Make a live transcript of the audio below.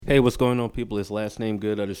Hey, what's going on, people? It's Last Name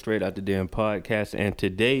Good of the Straight Out the Damn podcast, and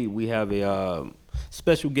today we have a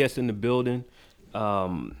special guest in the building.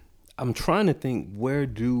 I'm trying to think where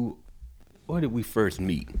did we first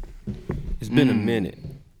meet? It's been a minute.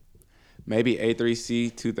 Maybe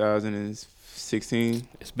A3C 2016.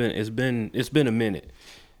 It's been a minute,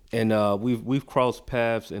 and we've crossed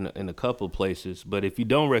paths in a couple of places. But if you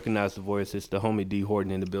don't recognize the voice, it's the homie D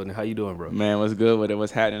Horton in the building. How you doing, bro? Man, what's good with it?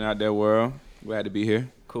 What's happening out there, world? Glad to be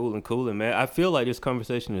here. Coolin', man. I feel like this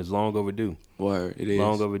conversation is long overdue. Word, it is.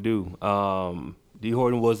 Long overdue. D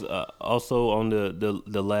Horton was also on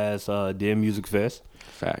the last Dead Music Fest.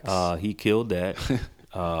 Facts. He killed that.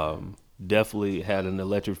 Definitely had an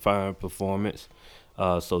electrifying performance.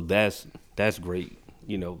 So that's great.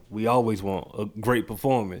 You know, we always want a great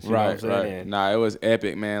performance. You know what I'm saying? Right. Nah, it was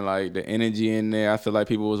epic, man. Like the energy in there. I feel like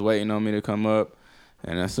people was waiting on me to come up,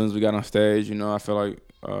 and as soon as we got on stage, you know, I feel like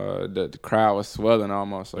the crowd was swelling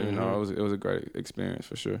almost. So you know, it was a great experience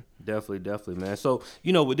for sure. Definitely, man. So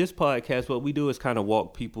you know, with this podcast, what we do is kind of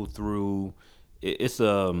walk people through. It's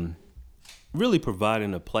really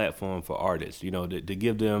providing a platform for artists, you know, to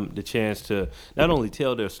give them the chance to not only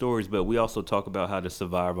tell their stories, but we also talk about how to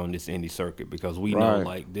survive on this indie circuit, because we know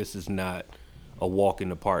like this is not a walk in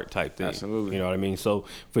the park type thing. Absolutely. You know what I mean? So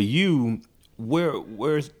for you,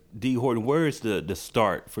 where's D Horton? Where is the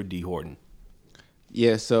start for D Horton?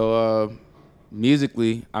 Yeah, so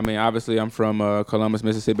musically, I mean, obviously I'm from Columbus,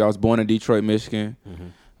 Mississippi. I was born in Detroit, Michigan.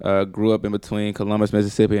 Grew up in between Columbus,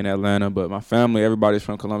 Mississippi and Atlanta, but my family, everybody's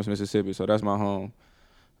from Columbus, Mississippi, so that's my home.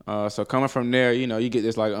 So coming from there, you know, you get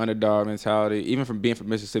this like underdog mentality, even from being from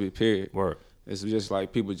Mississippi, period. Word. It's just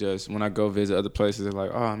like people just, when I go visit other places, they're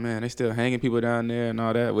like, oh man, they still hanging people down there and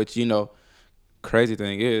all that, which, you know, crazy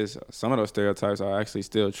thing is, some of those stereotypes are actually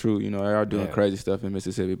still true. You know, they are doing crazy stuff in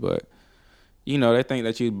Mississippi, but, you know, they think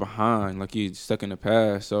that you're behind, like you're stuck in the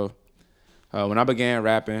past. So when I began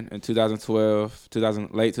rapping in 2012,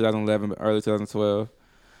 late 2011, early 2012,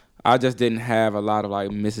 I just didn't have a lot of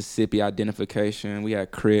like Mississippi identification. We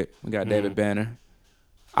had Crit, we got David Banner.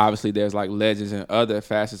 Obviously, there's like legends and other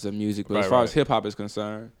facets of music, but as far as hip hop is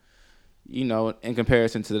concerned, you know, in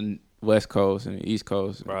comparison to the West Coast and the East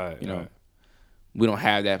Coast, you know, we don't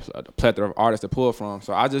have that plethora of artists to pull from.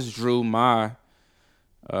 So I just drew my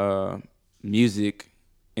music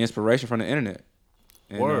inspiration from the internet.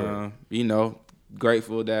 And, you know,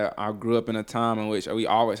 grateful that I grew up in a time in which we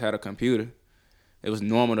always had a computer. It was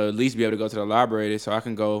normal to at least be able to go to the library so I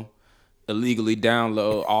can go illegally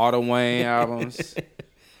download all the Wayne albums,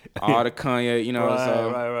 all the Kanye, you know.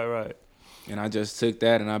 Right. And I just took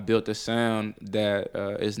that and I built a sound that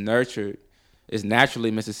is nurtured. It's naturally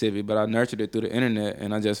Mississippi, but I nurtured it through the internet,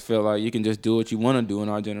 and I just feel like you can just do what you want to do in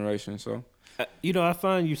our generation. So, you know, I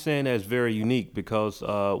find you saying that's very unique, because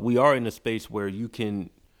we are in a space where you can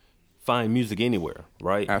find music anywhere,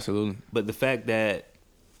 right? Absolutely. But the fact that,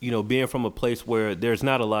 you know, being from a place where there's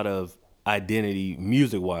not a lot of identity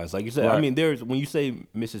music-wise, like you said, I mean, there's, when you say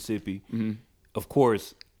Mississippi, of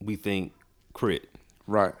course we think Crit,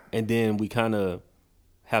 right? And then we kind of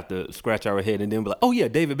have to scratch our head and then be like, oh yeah,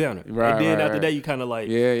 David Banner, right? And then after that, you kind of like,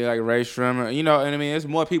 yeah, you're like Ray Shremmer, you know. And I mean, there's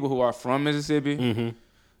more people who are from Mississippi.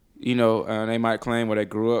 You know, they might claim where they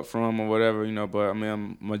grew up from or whatever, you know, but I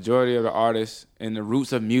mean, majority of the artists and the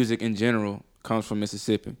roots of music in general comes from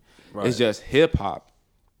Mississippi. Right. It's just hip hop.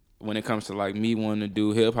 When it comes to like me wanting to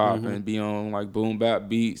do hip hop and be on like boom bap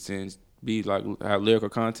beats and be like have lyrical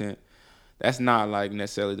content, that's not like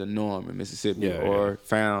necessarily the norm in Mississippi or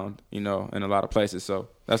found, you know, in a lot of places. So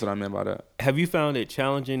that's what I meant by that. Have you found it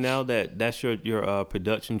challenging now that that's your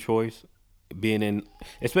production choice,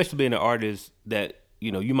 especially being an artist that,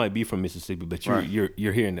 you know, you might be from Mississippi, but you're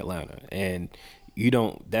here in Atlanta, and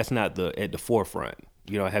that's not at the forefront.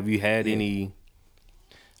 You know, have you had any?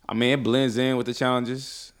 I mean, it blends in with the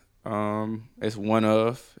challenges. It's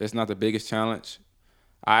it's not the biggest challenge.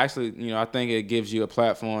 I actually, you know, I think it gives you a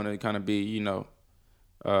platform to kind of be, you know,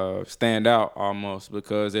 stand out almost,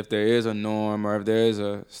 because if there is a norm or if there is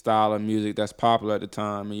a style of music that's popular at the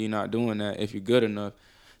time and you're not doing that, if you're good enough,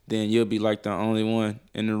 then you'll be like the only one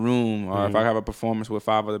in the room. Or if I have a performance with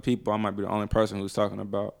 5 other people, I might be the only person who's talking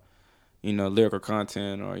about, you know, lyrical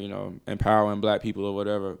content or, you know, empowering black people or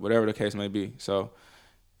whatever the case may be. So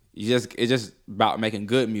it's just about making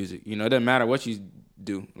good music. You know, it doesn't matter what you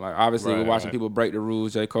do. Like, obviously, we're watching people break the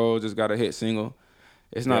rules. J. Cole just got a hit single.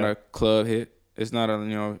 It's not a club hit. It's not a,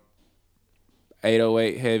 you know,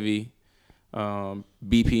 808 heavy,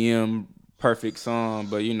 BPM perfect song,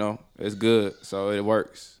 but, you know, it's good, so it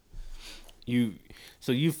works.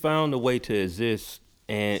 So you found a way to exist,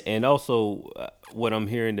 and also what I'm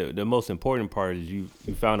hearing, the most important part is you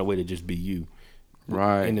found a way to just be you.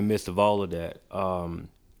 Right. in the midst of all of that.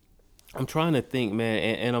 I'm trying to think, man,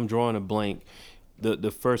 and I'm drawing a blank.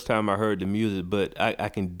 The first time I heard the music, but I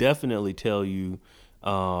can definitely tell you.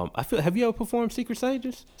 I feel. Have you ever performed Secret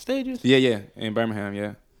Stages? Yeah, in Birmingham,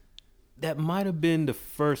 yeah. That might have been the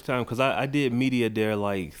first time because I did media there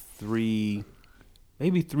like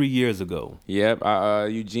maybe 3 years ago. Yep.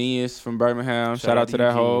 Eugenius from Birmingham. Shout out to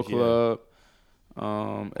that whole club. That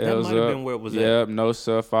might have been where it was at. Yep.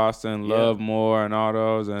 Nosa, Foster, and Love More, and all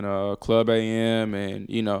those, and Club AM, and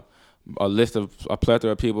a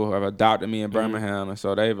plethora of people who have adopted me in Birmingham, and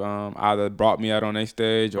so they've either brought me out on their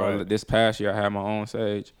stage or this past year I had my own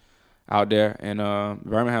stage out there, and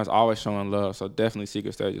Birmingham's always showing love, so definitely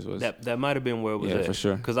Secret Stages was that might have been where it was at. Yeah, for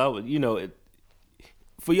sure. Because I was,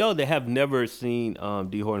 for y'all that have never seen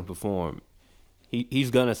D. Horton perform, he's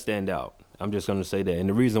gonna stand out. I'm just gonna say that, and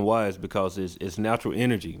the reason why is because it's natural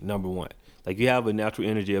energy. Number one, like you have a natural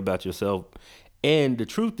energy about yourself, and the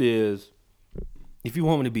truth is, if you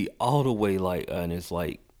want me to be all the way honest,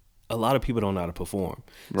 like a lot of people don't know how to perform.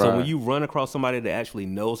 Right. So when you run across somebody that actually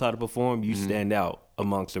knows how to perform, you stand out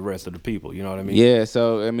amongst the rest of the people. You know what I mean? Yeah.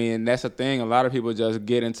 So I mean, that's the thing. A lot of people just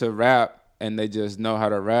get into rap and they just know how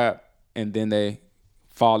to rap, and then they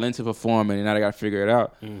fall into performing, and now they got to figure it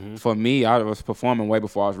out. Mm-hmm. For me, I was performing way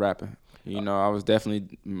before I was rapping. I was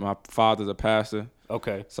definitely, my father's a pastor.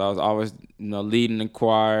 Okay. So I was always, leading the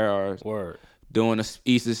choir or doing the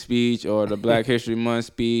Easter speech or the Black History Month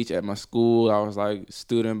speech at my school. I was like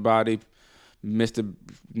student body, Mr.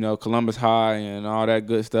 Columbus High and all that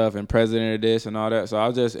good stuff, and president of this and all that. So I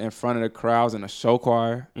was just in front of the crowds in a show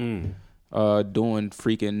choir, doing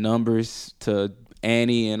freaking numbers to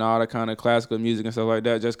Annie and all that kind of classical music and stuff like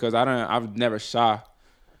that. Just because I'm never shy.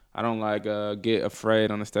 I don't get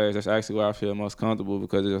afraid on the stage. That's actually where I feel most comfortable,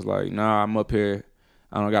 because it's just like, nah, I'm up here.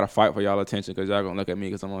 I don't got to fight for y'all attention because y'all going to look at me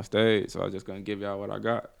because I'm on stage. So I'm just going to give y'all what I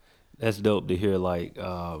got. That's dope to hear,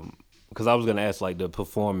 because I was going to ask, the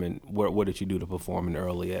performing, where did you do the performing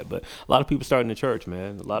early at? But a lot of people start in the church,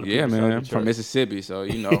 man. A lot of people start in the church. From Mississippi, so,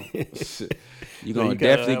 you're going to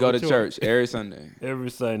definitely go to church every Sunday. Every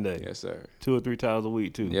Sunday. Yes, sir. 2 or 3 times a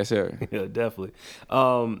week, too. Yes, sir. Yeah, definitely.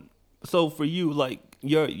 So for you,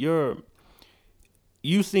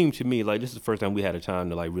 you seem to me this is the first time we had a time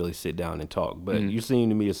to really sit down and talk. But you seem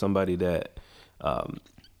to me as somebody that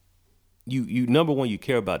you number one, you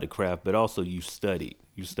care about the craft, but also you studied.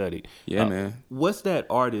 Yeah, man. What's that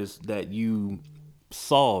artist that you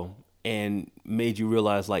saw and made you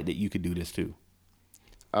realize that you could do this too?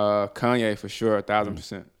 Kanye for sure,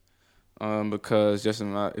 1,000%. Because just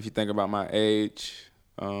if you think about my age,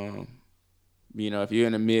 if you're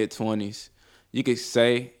in the mid-20s, you could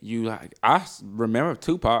say I remember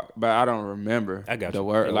Tupac, but I don't remember the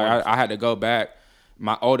word. I had to go back.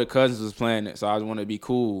 My older cousins was playing it, so I wanted to be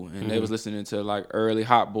cool, and they was listening to early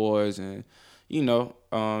Hot Boys, and the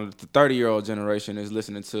 30-year-old generation is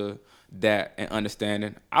listening to that and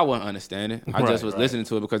understanding. I wasn't understanding. I just was listening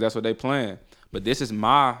to it because that's what they playing. But this is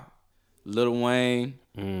my Lil Wayne,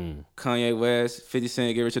 Kanye West, 50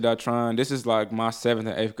 Cent, Get Rich or Die Trying. This is my 7th and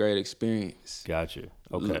 8th grade experience. Gotcha.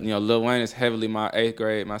 Okay. Lil Wayne is heavily my 8th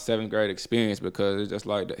grade, my 7th grade experience, because it's just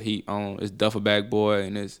the heat on. It's Duffel Bag Boy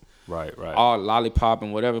and it's all Lollipop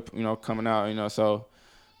and whatever coming out. So,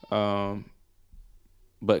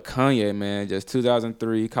 but Kanye, man, just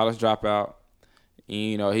 2003 college dropout.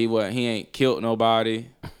 He ain't killed nobody,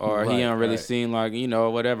 or he ain't really seem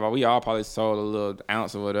whatever. We all probably sold a little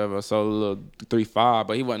ounce or whatever, sold a little 3-5,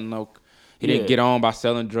 but he wasn't he didn't get on by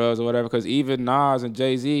selling drugs or whatever. Because even Nas and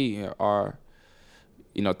Jay-Z are,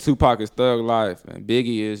 Tupac is Thug Life, and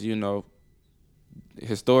Biggie is,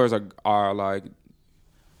 his stories are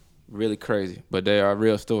really crazy, but they are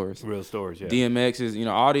real stories. Real stories, yeah. DMX is,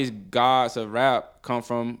 all these gods of rap come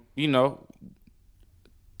from,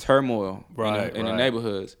 turmoil in the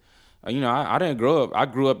neighborhoods. I didn't grow up. I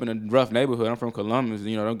grew up in a rough neighborhood. I'm from Columbus.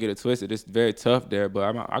 Don't get it twisted. It's very tough there.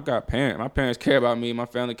 But I got parents. My parents care about me. My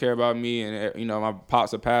family care about me. And my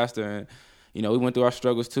pop's a pastor. And we went through our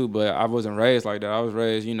struggles too. But I wasn't raised like that. I was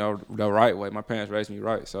raised, the right way. My parents raised me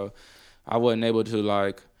right. So I wasn't able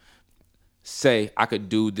to say I could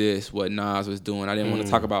do this. What Nas was doing. I didn't want to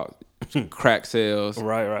talk about crack sales.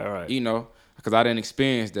 Right. Because I didn't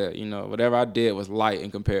experience that. Whatever I did was light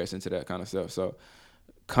in comparison to that kind of stuff. So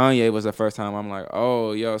Kanye was the first time I'm like,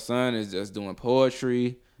 oh, your son is just doing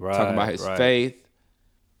poetry, talking about his faith,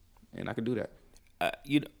 and I could do that.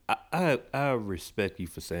 I respect you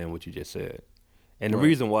for saying what you just said, and the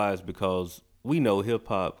reason why is because we know hip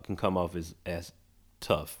hop can come off as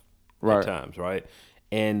tough at times, right?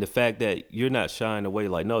 And the fact that you're not shying away,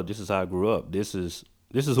 no, this is how I grew up. This is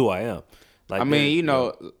who I am.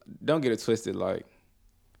 Don't get it twisted.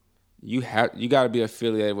 you got to be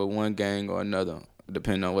affiliated with one gang or another,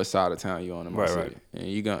 depending on what side of town you're on in my city.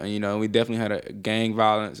 Right. And we definitely had a gang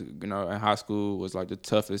violence. In high school was like the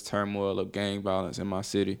toughest turmoil of gang violence in my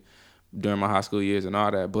city during my high school years and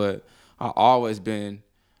all that. But I always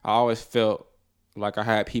felt like I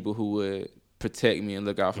had people who would protect me and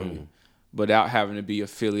look out for me, without having to be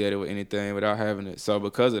affiliated with anything, without having it. So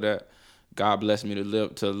because of that, God blessed me to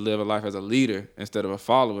live a life as a leader instead of a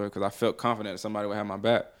follower, because I felt confident that somebody would have my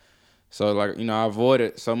back. So I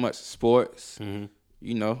avoided so much sports.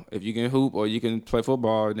 If you can hoop or you can play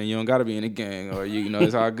football, then you don't got to be in a gang, or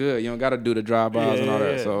it's all good. You don't got to do the drive-bys and all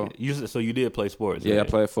that. So you did play sports. Yeah, I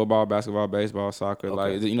played football, basketball, baseball, soccer.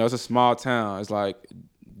 Okay. It's a small town. It's like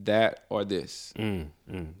that or this. Okay,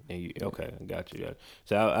 I got you.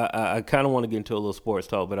 So I kind of want to get into a little sports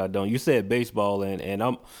talk, but I don't. You said baseball, and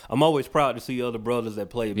I'm always proud to see other brothers that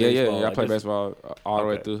play baseball. Yeah. I played baseball all the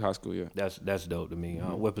way through high school. Yeah, that's dope to me.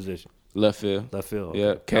 What position? Left field. Left field. Yeah,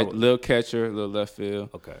 okay. Little catcher, little left field.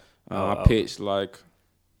 Okay. I pitched like.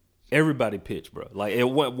 Everybody pitched, bro. Like it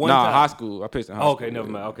one time. High school. I pitched in high school. Okay, never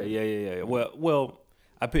mind. Okay, yeah. Well.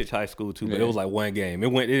 I pitched high school too, but it was like one game.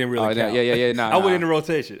 It didn't really count. Yeah. I went in the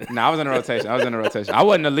rotation. I was in the rotation. I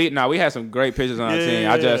wasn't elite. We had some great pitchers on our team.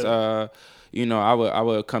 I just, I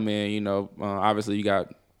would come in. Obviously you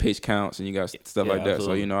got pitch counts and you got stuff like that.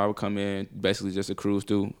 Absolutely. So I would come in basically just to cruise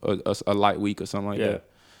through a light week or something like that.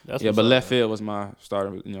 But left field was my starter.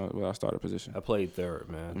 Where I started position. I played third,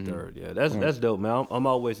 man. Third, yeah. That's dope, man. I'm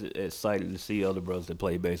always excited to see other brothers that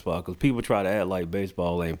play baseball, because people try to act like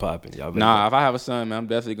baseball ain't popping. If I have a son, man, I'm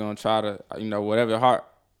definitely gonna try to, wherever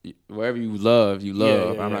you love.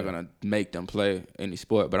 I'm not gonna make them play any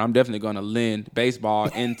sport, but I'm definitely gonna lend baseball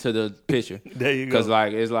into the picture. There you go. Because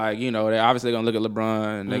they're obviously gonna look at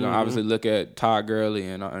LeBron, and they're gonna obviously look at Todd Gurley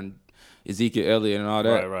and Ezekiel Elliott and all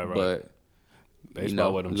that. Right. But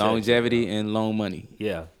baseball with them longevity checks, and long money.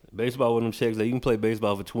 Yeah, baseball with them checks. Like, you can play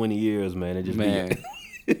baseball for 20 years, man, and just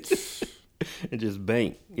and just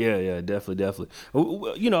bank. Yeah, definitely. I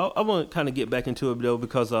want to kind of get back into it though,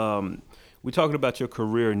 because we're talking about your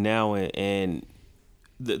career now and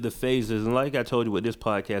the phases. And like I told you with this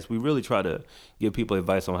podcast, we really try to give people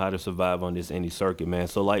advice on how to survive on this indie circuit, man.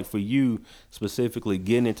 So like for you specifically,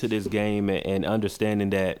 getting into this game and understanding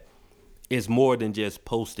that it's more than just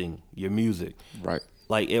posting your music. Right.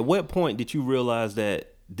 Like, at what point did you realize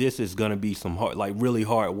that this is going to be some really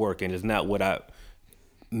hard work, and it's not what I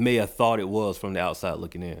may have thought it was from the outside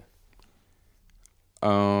looking in?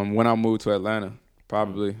 When I moved to Atlanta,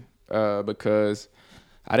 probably, because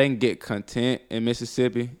I didn't get content in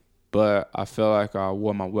Mississippi, but I felt like I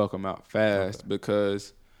wore my welcome out fast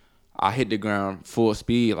because I hit the ground full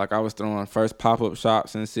speed. Like, I was throwing first pop-up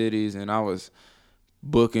shops in cities, and I was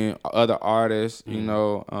booking other artists,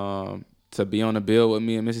 to be on the bill with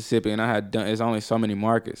me in Mississippi. And I had done, it's only so many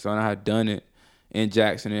markets. So I had done it in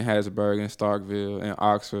Jackson, in Hattiesburg, in Starkville, in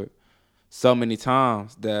Oxford so many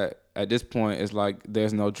times that at this point it's like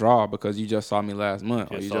there's no draw, because you just saw me last month,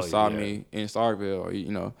 or you just saw me in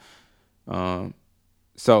Starkville, or,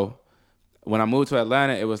 so when I moved to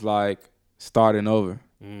Atlanta, it was like starting over.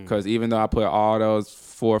 Because even though I put all those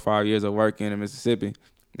 4 or 5 years of work in Mississippi,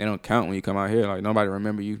 they don't count when you come out here. Like, nobody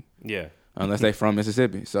remember you. Yeah. Unless they from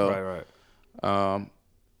Mississippi. So, right.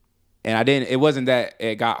 And it wasn't that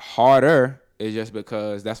it got harder. It's just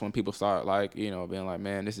because that's when people start being like,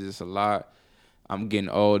 man, this is just a lot. I'm getting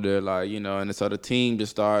older, and so the team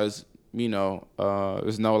just starts, there's no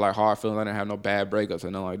hard feelings. I didn't have no bad breakups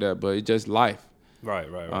or nothing like that, but it's just life. Right.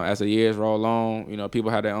 As the years roll on,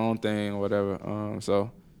 people have their own thing or whatever.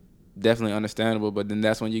 So definitely understandable, but then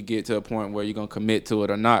that's when you get to a point where you're gonna commit to it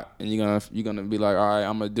or not, and you're gonna be like, all right,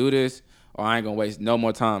 I'm gonna do this, or I ain't gonna waste no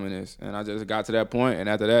more time in this. And I just got to that point, and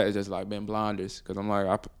after that, it's just like been blinders, because I'm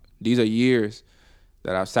like, these are years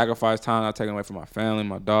that I've sacrificed time. I've taken away from my family,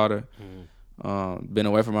 my daughter, been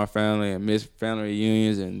away from my family and missed family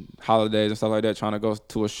reunions and holidays and stuff like that, trying to go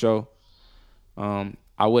to a show.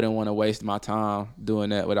 I wouldn't want to waste my time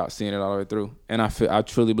doing that without seeing it all the way through. And I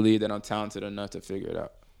truly believe that I'm talented enough to figure it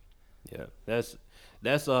out. Yeah, that's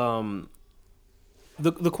the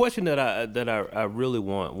question that I really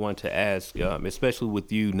want to ask, especially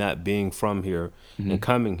with you not being from here and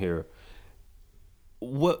coming here.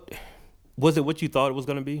 What was it? What you thought it was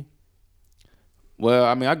going to be? Well,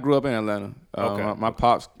 I mean, I grew up in Atlanta. My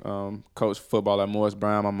pops coached football at Morris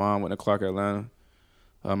Brown. My mom went to Clark, Atlanta.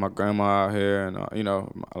 My grandma out here, and I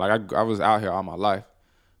was out here all my life.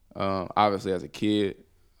 Obviously, as a kid.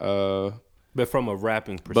 But from a rap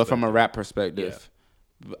perspective.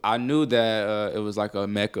 Yeah. I knew that it was like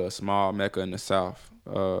a small Mecca in the South.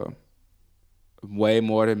 way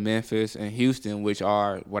more than Memphis and Houston, which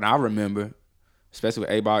are what I remember, especially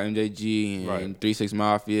with A-Ball, MJG, and 3-6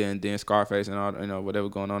 Mafia, and then Scarface and all, whatever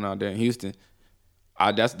going on out there in Houston.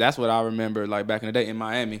 That's what I remember, like, back in the day in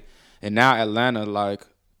Miami. And now Atlanta, like,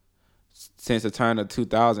 since the turn of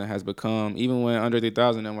 2000 has become, even when Under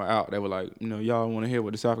 3000 and were out, they were like, y'all want to hear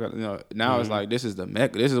what the South got, now it's like, this is the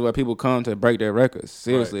Mecca. This is where people come to break their records.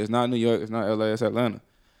 Seriously, It's not New York, it's not LA, it's Atlanta.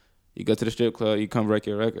 You go to the strip club, you come break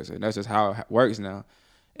your records. And that's just how it works now.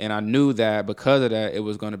 And I knew that because of that, it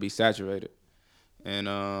was going to be saturated.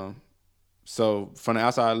 And so from the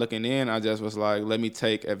outside looking in, I just was like, let me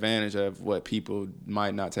take advantage of what people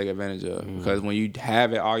might not take advantage of. Because when you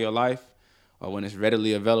have it all your life, or when it's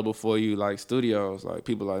readily available for you, like studios, like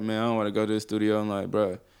people like, man, I don't want to go to the studio. I'm like,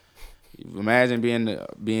 bro, imagine being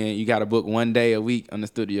you got to book 1 day a week on the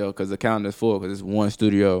studio because the calendar's full because it's one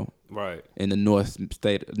studio in the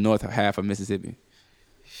north half of Mississippi.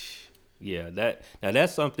 Yeah,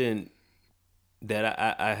 that's something that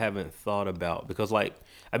I haven't thought about because, like,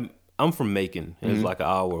 I'm from Macon. And it's like an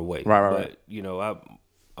hour away. Right. But,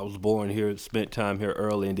 I was born here, spent time here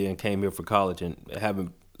early, and then came here for college and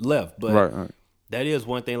haven't left. But that is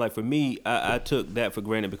one thing. Like, for me, I took that for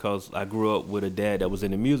granted because I grew up with a dad that was in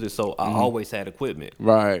the music, so I always had equipment.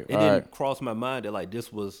 It didn't cross my mind that, like,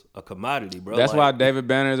 this was a commodity, bro. That's why David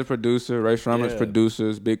Banner is a producer, Ray Shrummer's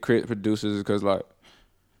producers, Big Crit producers, because, like,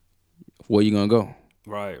 where you gonna go?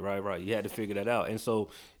 Right. You had to figure that out. And so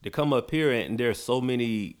to come up here and there's so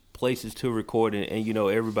many places to record and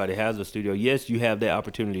everybody has a studio. Yes, you have that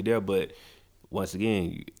opportunity there, but once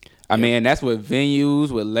again, I mean, that's with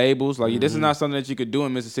venues, with labels. Like, this is not something that you could do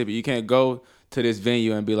in Mississippi. You can't go to this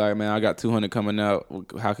venue and be like, man, I got 200 coming out.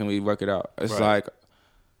 How can we work it out? It's like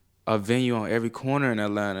a venue on every corner in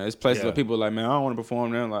Atlanta. It's places where people are like, man, I don't want to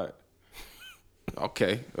perform there. Like,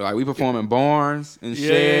 okay. Like, we perform in barns and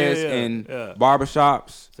sheds and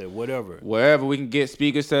barbershops. Say whatever. Wherever we can get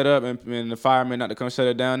speakers set up and the firemen not to come shut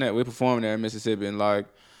it down there, we're performing there in Mississippi. And, like,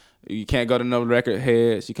 you can't go to no record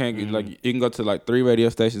heads. You can't get, like, you can go to, like, 3 radio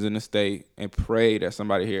stations in the state and pray that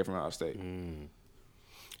somebody hear it from out of state.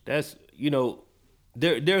 That's,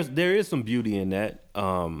 there is some beauty in that.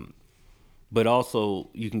 But also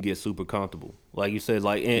you can get super comfortable. Like you said,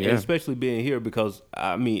 like, and especially being here because,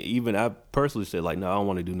 I mean, even I personally said, like, no, I don't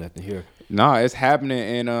want to do nothing here. No, it's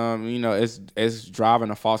happening, and it's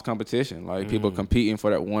driving a false competition. Like, people competing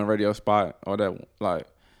for that one radio spot or that, like,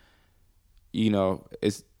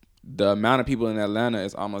 it's the amount of people in Atlanta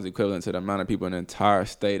is almost equivalent to the amount of people in the entire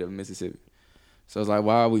state of Mississippi. So it's like,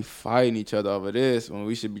 why are we fighting each other over this when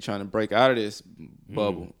we should be trying to break out of this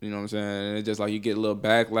bubble? You know what I'm saying? And it's just like you get a little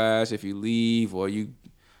backlash if you leave, or you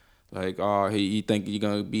like, oh, you think you're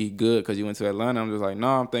gonna be good because you went to Atlanta. I'm just like, no,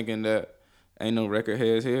 I'm thinking that ain't no record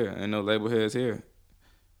heads here, ain't no label heads here.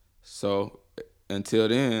 So until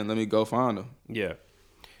then, let me go find them. Yeah,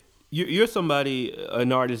 you're somebody,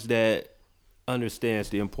 an artist that understands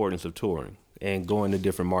the importance of touring and going to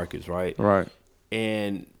different markets, right? Right.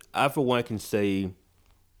 And I, for one, can say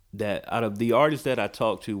that out of the artists that I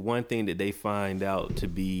talk to, one thing that they find out to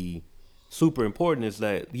be super important is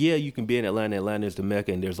that, you can be in Atlanta. Atlanta is the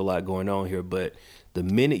Mecca, and there's a lot going on here. But the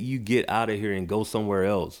minute you get out of here and go somewhere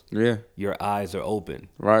else, your eyes are open.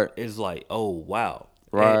 Right. It's like, oh, wow.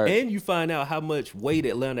 Right. And you find out how much weight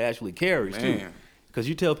Atlanta actually carries, too. Because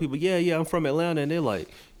you tell people, I'm from Atlanta, and they're like,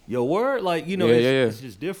 your word? Like, it's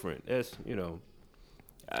just different. That's,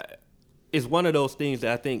 it's one of those things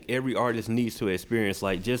that I think every artist needs to experience.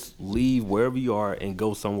 Like, just leave wherever you are and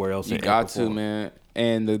go somewhere else. You got to, man.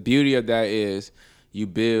 And the beauty of that is you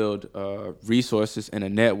build resources and a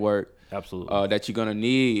network. Absolutely. That you're gonna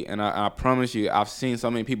need. And I promise you, I've seen so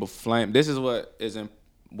many people flame. This is what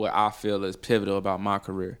I feel is pivotal about my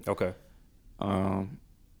career. Okay.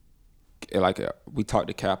 We talked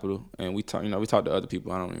to Capital, and we talked to other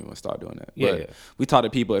people. I don't even want to start doing that. But we talked to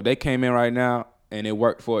people. If they came in right now and it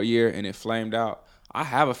worked for a year and it flamed out, I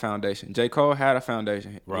have a foundation. J. Cole had a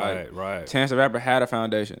foundation. Right. Chance the Rapper had a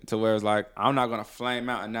foundation to where it's like, I'm not going to flame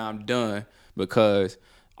out and now I'm done because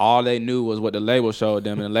all they knew was what the label showed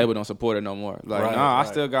them, and the label don't support it no more. Like, I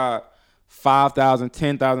still got 5,000,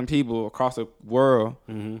 10,000 people across the world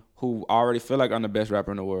who already feel like I'm the best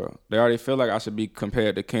rapper in the world. They already feel like I should be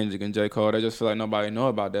compared to Kendrick and J. Cole. They just feel like nobody know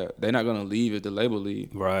about that. They're not going to leave if the label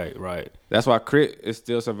leave. Right. That's why Crit is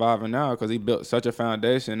still surviving now, because he built such a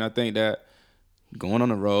foundation. I think that going on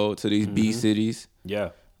the road to these B cities. Yeah.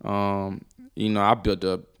 I built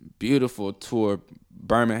a beautiful tour,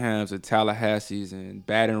 Birmingham's and Tallahassee's and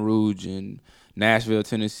Baton Rouge and Nashville,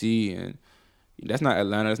 Tennessee, and that's not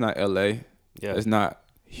Atlanta. That's not L.A. Yeah. It's not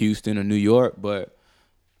Houston or New York, but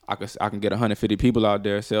I can get 150 people out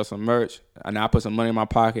there, sell some merch, and I put some money in my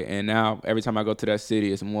pocket. And now every time I go to that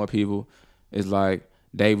city, it's more people. It's like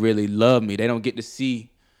they really love me. They don't get to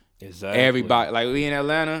see everybody. Like we in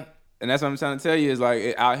Atlanta, and that's what I'm trying to tell you is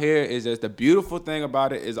like out here is just the beautiful thing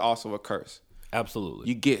about it is also a curse. Absolutely.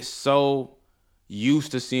 You get so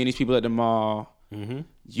used to seeing these people at the mall,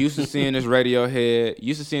 used to seeing this radio head,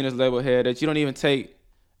 used to seeing this label head that you don't even take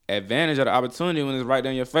advantage of the opportunity when it's right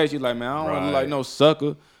there in your face. You're like, man, I don't want to look like no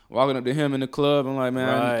sucker walking up to him in the club. I'm like,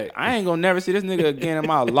 man, I ain't gonna never see this nigga again in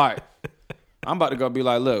my life. I'm about to go be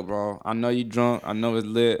like, look, bro, I know you drunk. I know it's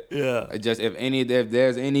lit. Yeah. Just if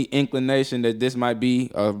there's any inclination that this might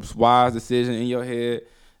be a wise decision in your head,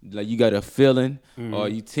 like you got a feeling or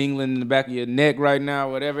you tingling in the back of your neck right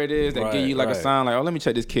now, whatever it is, that give you like a sign like, oh, let me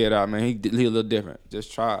check this kid out, man. He a little different.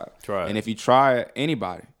 Just try it. And if you try it,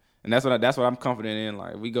 anybody. And that's what I'm confident in.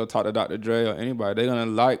 Like, we go talk to Dr. Dre or anybody, they're gonna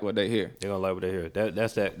like what they hear. They're gonna like what they hear.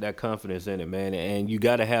 That's that confidence in it, man. And you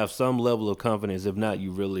got to have some level of confidence. If not,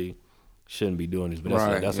 you really shouldn't be doing this.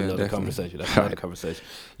 But that's another conversation. That's another conversation.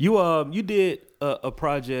 You did a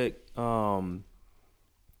project. Man,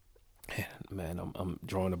 I'm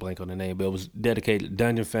drawing a blank on the name, but it was dedicated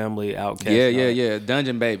Dungeon Family Outcast. Yeah.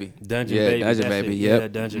 Dungeon Baby. Dungeon Baby. Dungeon Baby. Yep. Yeah,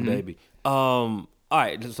 Dungeon Baby. All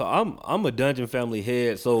right, so I'm a Dungeon Family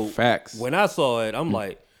head. So facts. When I saw it, I'm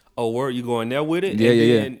like, oh, word, you going there with it?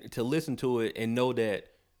 Yeah. And to listen to it and know that,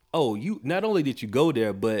 oh, you not only did you go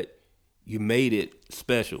there, but you made it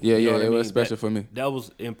special. Yeah, you know it was special for me. That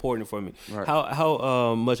was important for me. Right.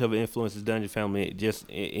 How much of an influence is Dungeon Family just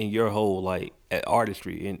in your whole like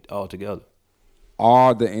artistry and altogether?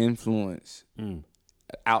 All the influence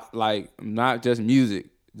out, like not just music,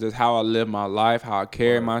 just how I live my life, how I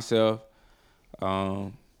carry myself.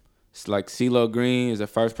 It's like CeeLo Green is the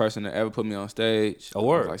first person to ever put me on stage. Oh,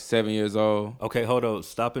 word. I was like 7 years old. Okay, hold on.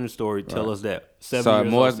 Stop in the story. Tell us that. 7 So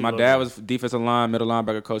years Morris, old, my CeeLo dad Green. was defensive line, middle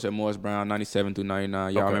linebacker coach at Morris Brown, 97 through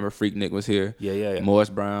 99. Y'all remember Freak Nick was here. Yeah. Morris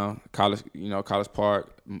Brown, College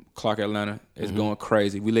Park, Clark, Atlanta. It's going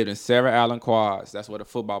crazy. We lived in Sarah Allen Quads. That's where the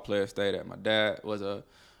football players stayed at. My dad was a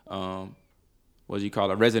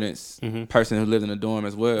a residence person who lived in the dorm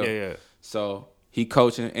as well. Yeah. So he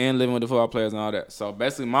coaching and living with the football players and all that. So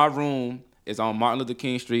basically my room is on Martin Luther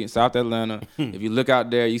King Street in South Atlanta. If you look out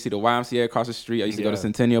there, you see the YMCA across the street. I used to go to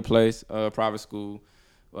Centennial Place, private school,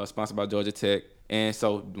 sponsored by Georgia Tech. And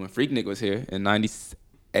so when Freak Nick was here in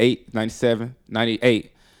 98, 97,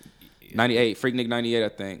 98, 98, Freak Nick 98, I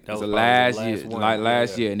think. That was the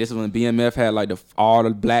last year. And this is when BMF had like all the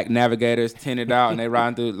black navigators tinted out and they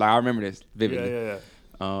riding through. Like I remember this vividly.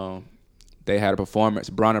 Yeah. They had a performance.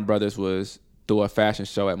 Bronner Brothers was through a fashion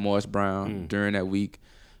show at Morris Brown during that week.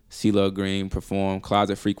 CeeLo Green performed.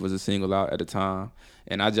 Closet Freak was a single out at the time.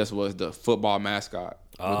 And I just was the football mascot.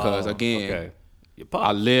 Because again,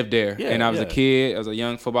 I lived there. And I was a kid. I was a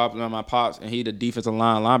young football player, my pops, and he the defensive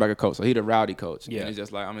line linebacker coach. So he the rowdy coach. Yeah. And it's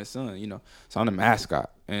just like, I'm his son, you know. So I'm the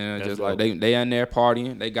mascot. And it's just dope. Like they in there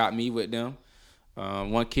partying. They got me with them.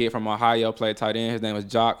 One kid from Ohio played tight end. His name was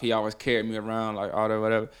Jock. He always carried me around like all that,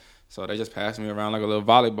 whatever. So they just passed me around like a little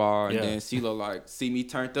volleyball. And then CeeLo like see me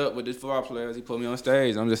turned up with the football players. He put me on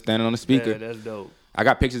stage. I'm just standing on the speaker. Yeah, that's dope. I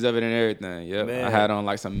got pictures of it and everything. Yep. Man. I had on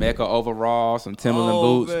like some Mecca overalls, some Timberland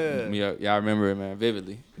boots. Man. Yeah, I remember it, man,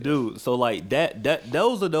 vividly. Dude, so like that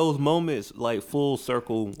those are those moments, like full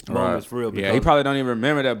circle moments for real. Yeah, he probably don't even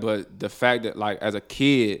remember that, but the fact that like as a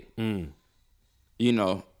kid, you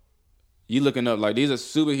know, you looking up like these are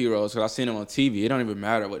superheroes because I seen them on TV. It don't even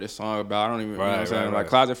matter what this song about. I don't even you know what I'm saying. Like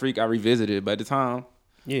Closet Freak, I revisited, but at the time,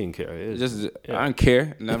 you didn't care. I didn't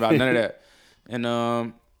care about none of that.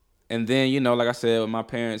 And then, you know, like I said, with my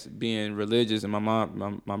parents being religious and my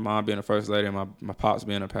mom being a first lady and my pops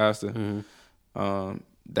being a pastor,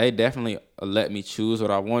 they definitely let me choose what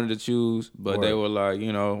I wanted to choose. But they were like,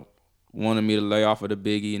 you know, wanted me to lay off of the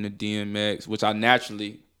Biggie and the DMX, which I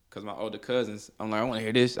naturally, because my older cousins, I'm like, I want to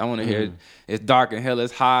hear this. I want to hear it's dark and hell,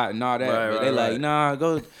 it's hot and all that. But they like, nah,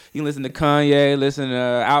 go, you can listen to Kanye, listen to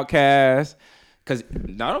Outkast. Because,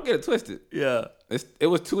 no, I don't get it twisted. Yeah. It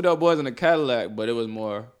was two dope boys in a Cadillac, but it was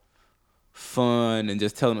more fun and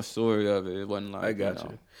just telling a story of it. It wasn't like, I got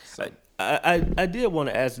you. So. I did want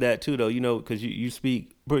to ask that too, though, you know, because you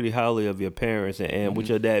speak pretty highly of your parents and with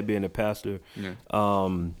your dad being a pastor,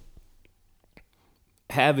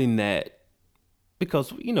 having that,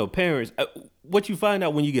 because, you know, parents, what you find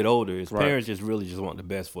out when you get older is parents just really just want the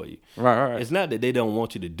best for you. Right. It's not that they don't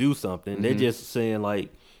want you to do something. They're just saying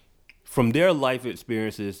like, from their life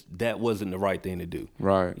experiences, that wasn't the right thing to do.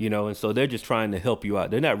 Right. You know, and so they're just trying to help you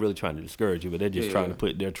out. They're not really trying to discourage you, but they're just trying to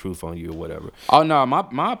put their truth on you or whatever. Oh, no,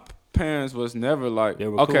 my parents was never like, They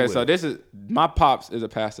were cool okay, with so it. this is, my pops is a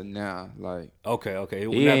pastor now. Like, Okay.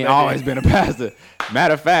 he ain't always been a pastor.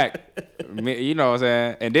 Matter of fact, you know what I'm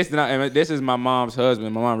saying? And this is my mom's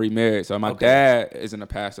husband. My mom remarried. So my dad isn't a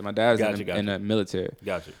pastor. My dad's in the military.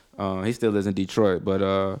 Gotcha. He still lives in Detroit.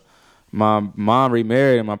 But my mom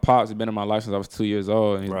remarried, and my pops has been in my life since I was 2 years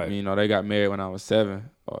old. And, you know, they got married when I was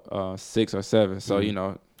 6 or 7. So, you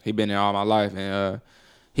know, he been there all my life. And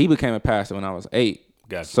he became a pastor when I was 8.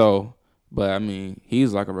 Gotcha. So, but I mean,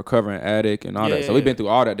 he's like a recovering addict and all that. So we've been through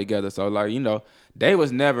all that together. So, like, you know, they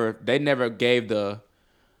never gave the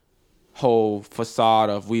whole facade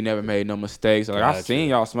of we never made no mistakes. Like, I seen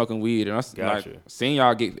y'all smoking weed, and like seen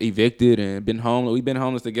y'all get evicted and been homeless. We've been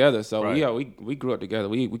homeless together. So we grew up together.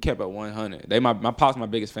 We kept up 100. My pop's my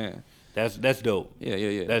biggest fan. That's dope.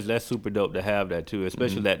 Yeah. That's super dope to have that too,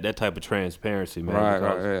 especially that type of transparency, man.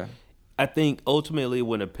 Right. I think ultimately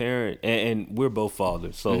when a parent, and we're both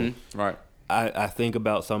fathers, so I think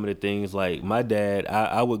about some of the things like my dad.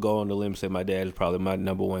 I would go on the limb and say my dad is probably my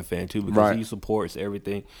number one fan too, because he supports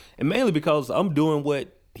everything, and mainly because I'm doing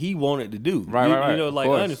what he wanted to do. Right. You know, like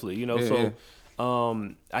honestly, you know,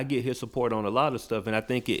 I get his support on a lot of stuff, and I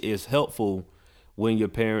think it is helpful when your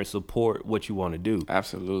parents support what you want to do.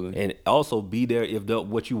 Absolutely. And also be there if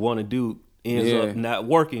what you want to do ends up not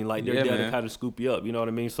working, like they're there to kind of scoop you up, you know what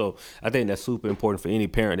I mean? So I think that's super important for any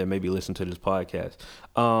parent that maybe listen to this podcast.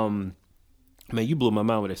 Man, you blew my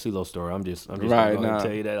mind with that CeeLo story. I'm just gonna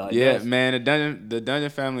tell you that. Like, man, the Dungeon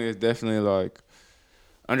family is definitely like,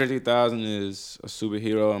 Andre 3000 is a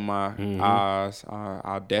superhero in my eyes.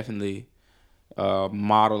 I'll definitely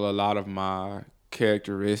model a lot of my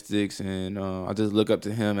characteristics, and I just look up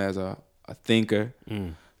to him as a thinker.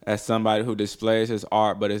 As somebody who displays his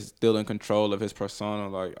art but is still in control of his persona.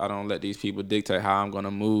 Like, I don't let these people dictate how I'm gonna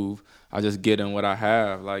move. I just get in what I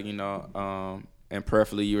have, like, you know, and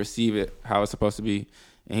prayerfully you receive it how it's supposed to be.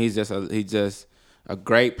 And he's just a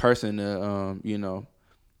great person to you know,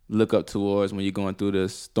 look up towards when you're going through the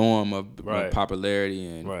storm of popularity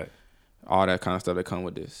and all that kind of stuff that come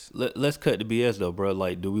with this. Let's cut the BS though, bro.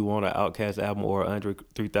 Like, do we want an Outkast album or an Andre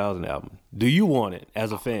 3000 album? Do you want it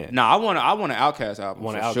as a fan? No, I want an Outkast album. I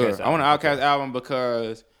want an Outkast album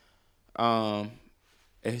because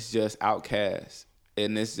it's just Outkast,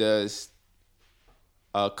 and it's just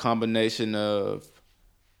a combination of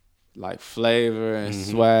like flavor and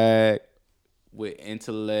swag with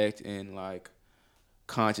intellect and like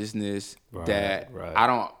consciousness that I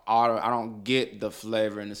don't get the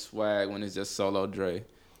flavor and the swag when it's just solo Dre,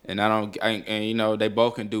 and and you know, they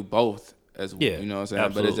both can do both as well, you know what I'm saying?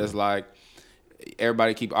 Absolutely. But it's just like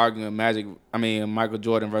everybody keep arguing Michael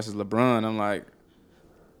Jordan versus LeBron. I'm like,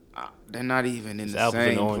 they're not even in the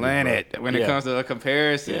same planet when it comes to a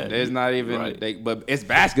comparison. There's not even but it's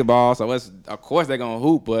basketball, so of course they're gonna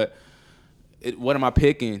hoop. But what am I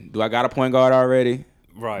picking? Do I got a point guard already?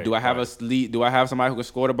 Right. Do I have a lead? Do I have somebody who can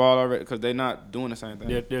score the ball already? Because they're not doing the same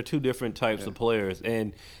thing. They're two different types of players,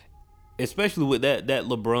 and especially with that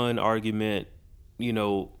LeBron argument, you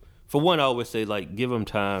know, for one, I always say, like, give him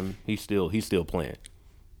time. He's still playing.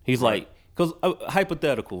 He's like, because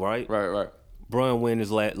hypothetical, right? Right. LeBron win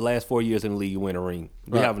his last 4 years in the league, win a ring.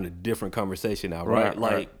 We're having a different conversation now, right?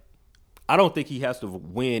 Like, I don't think he has to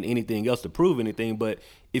win anything else to prove anything, but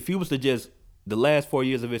if he was to just the last 4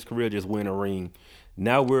 years of his career just win a ring.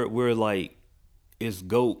 Now we're like, it's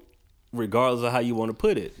GOAT, regardless of how you want to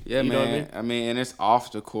put it. Yeah, you man. Know what I mean? And it's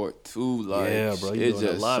off the court too. Like, bro, it's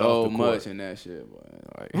just so much in that shit, boy.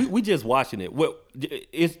 Like, we just watching it.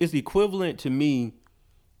 It's equivalent to me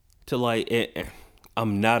to like.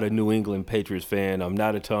 I'm not a New England Patriots fan. I'm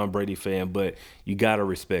not a Tom Brady fan, but you gotta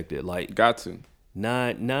respect it. Like, got to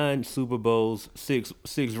nine Super Bowls, six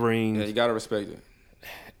rings. Yeah, you gotta respect it.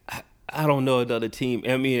 I don't know another team.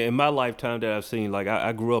 I mean, in my lifetime that I've seen, like,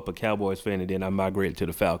 I grew up a Cowboys fan, and then I migrated to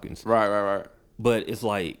the Falcons. Right. But it's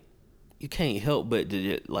like, you can't help but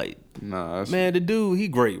to, like, nah, man, the dude, he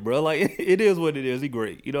great, bro. Like, it is what it is. He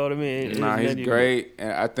great. You know what I mean? He's great.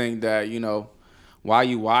 And I think that, you know, while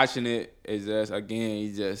you watching it, it's just, again,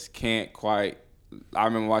 you just can't quite. I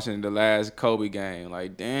remember watching the last Kobe game.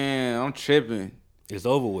 Like, damn, I'm tripping. It's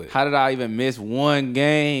over with. How did I even miss one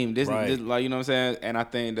game? This like, you know what I'm saying? And I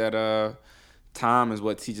think that time is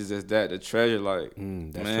what teaches us that, the treasure. Like,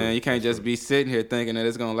 man, true. You can't just be sitting here thinking that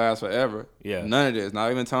it's going to last forever. Yeah. None of this. Not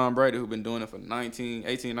even Tom Brady, who's been doing it for 19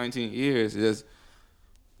 years. Just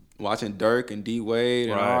watching Dirk and D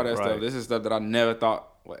Wade and all that stuff. This is stuff that I never thought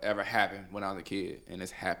would ever happen when I was a kid. And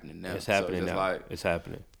it's happening now. It's happening now. Like, it's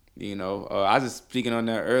happening. You know, I was just speaking on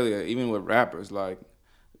that earlier, even with rappers, like,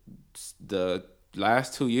 the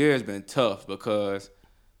last 2 years been tough because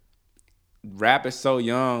rap is so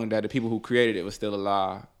young that the people who created it was still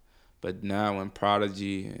alive. But now when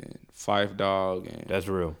Prodigy and Phife Dawg and That's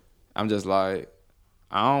real. I'm just like,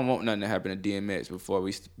 I don't want nothing to happen to DMX before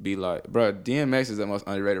we be like, bro, DMX is the most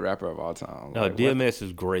underrated rapper of all time. No, Like, DMX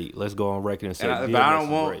is great. Let's go on record and say DMX but I don't is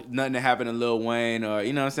want great. nothing to happen to Lil Wayne or,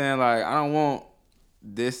 you know what I'm saying? Like, I don't want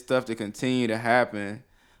this stuff to continue to happen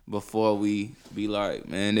before we be like,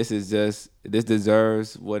 man, this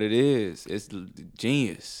deserves what it is. It's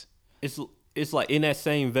genius. It's like in that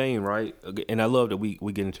same vein, right? And I love that we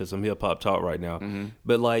get into some hip hop talk right now. Mm-hmm.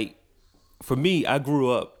 But like for me, I grew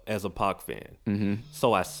up as a Pac fan, Mm-hmm.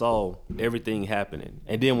 so I saw everything happening.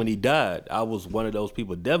 And then when he died, I was one of those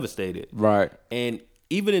people devastated. Right. And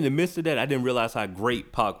even in the midst of that, I didn't realize how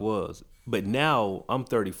great Pac was. But now I'm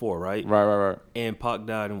 34, right? Right. And Pac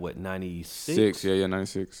died in what, 96?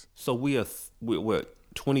 96. So we're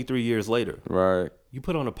 23 years later. Right. You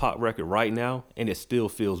put on a Pac record right now, and it still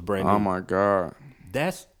feels brand new. Oh my God.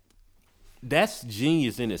 That's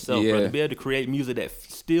genius in itself, Yeah. bro. To be able to create music that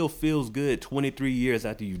still feels good 23 years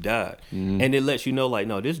after you died. Mm-hmm. And it lets you know, like,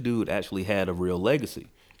 no, this dude actually had a real legacy.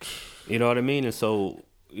 You know what I mean? And so,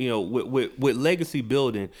 you know, with legacy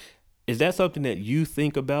building, is that something that you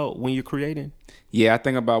think about when you're creating? Yeah, I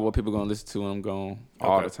think about what people gonna listen to when I'm gone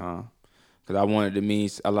all Okay. the time. Cause I want it to mean,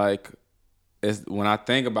 it's when I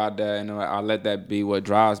think about that and I let that be what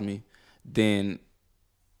drives me, then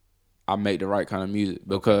I make the right kind of music.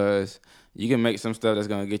 Because you can make some stuff that's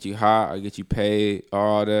gonna get you hot or get you paid or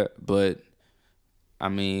all that, but I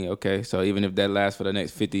mean, okay, so even if that lasts for the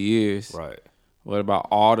next 50 years, Right. what about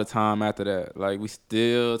all the time after that? Like, we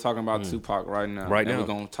still talking about Tupac right now. Right and now. we're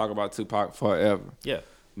gonna talk about Tupac forever. Yeah.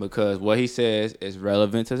 Because what he says is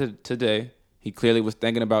relevant to today. He clearly was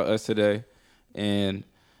thinking about us today. And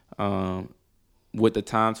with the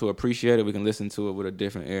time to appreciate it, we can listen to it with a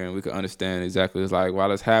different ear and we can understand exactly. It's like,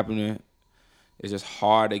 while it's happening, it's just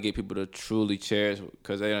hard to get people to truly cherish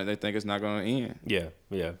because they think it's not going to end.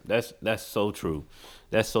 Yeah. That's so true.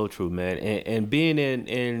 That's so true, man. And being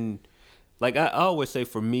in like I always say,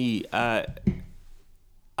 for me, I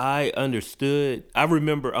understood. I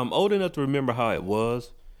remember. I'm old enough to remember how it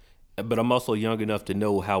was, but I'm also young enough to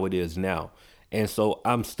know how it is now. And so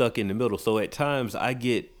I'm stuck in the middle. So at times I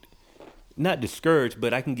get not discouraged,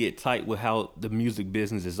 but I can get tight with how the music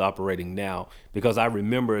business is operating now, because I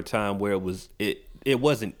remember a time where it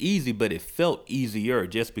wasn't easy, but it felt easier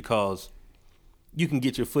just because you can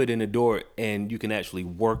get your foot in the door and you can actually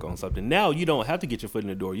work on something. Now you don't have to get your foot in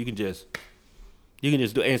the door. You can just do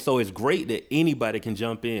it. And so it's great that anybody can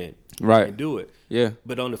jump in and do it. Yeah.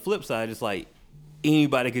 But on the flip side, it's like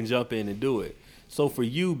anybody can jump in and do it. So for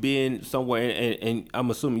you being somewhere, and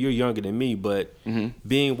I'm assuming you're younger than me, but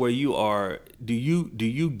being where you are, do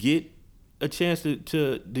you get a chance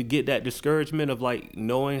to get that discouragement of like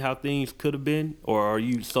knowing how things could have been, or are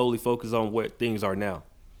you solely focused on what things are now?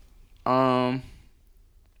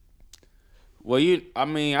 Well,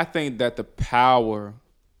 I think that the power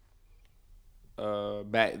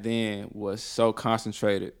back then was so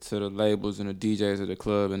concentrated to the labels and the DJs of the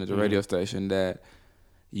club and the radio station that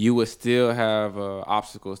you would still have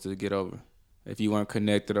obstacles to get over. If you weren't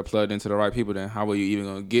connected or plugged into the right people, then how were you even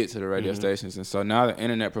going to get to the radio stations? And so now the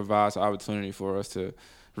internet provides an opportunity for us to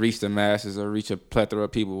reach the masses or reach a plethora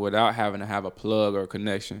of people without having to have a plug or a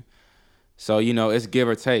connection. So, it's give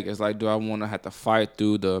or take. It's like, do I want to have to fight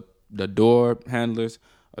through the door handlers,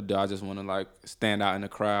 or do I just want to like stand out in the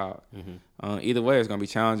crowd? Either way, it's going to be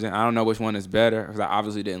challenging. I don't know which one is better, because I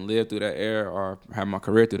obviously didn't live through that era or have my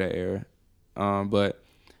career through that era. But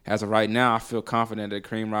as of right now, I feel confident that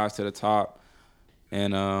Cream rise to the top.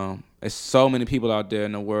 And there's so many people out there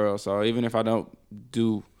in the world. So even if I don't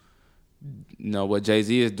do what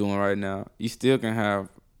Jay-Z is doing right now, you still can have,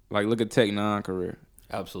 like, look at Tech Nine career.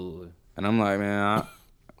 Absolutely. And I'm like, man,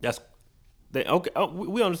 okay.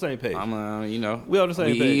 We on the same page. We on the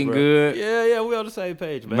same page. Eating bro. good. Yeah, we on the same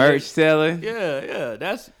page, man. Merch selling. Yeah.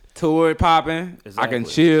 That's Tour popping. Exactly. I can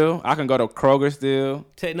chill. I can go to Kroger still.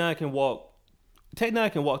 Tech Nine can walk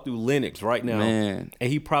through Lennox right now, Man.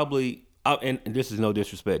 and he probably. And this is no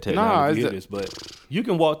disrespect, Tech Nah, Nine, if you hear this, but you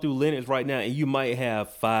can walk through Lennox right now, and you might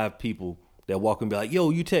have 5 people that walk and be like,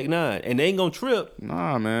 "Yo, you Tech Nine," and they ain't gonna trip.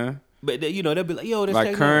 Nah, man. But they'll be like, "Yo, that's like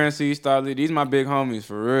Tech Currency, Starly, these my big homies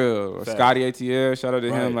for real. Fact. Scotty ATL, shout out to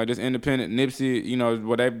Right. him. Like this independent Nipsey,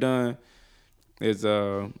 what they've done is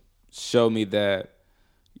show me that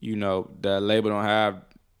the label don't have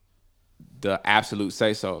the absolute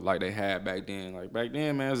say so like they had back then. Like back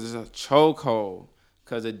then, man, it was just a chokehold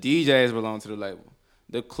because the DJs belong to the label.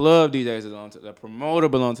 The club DJs belong to the promoter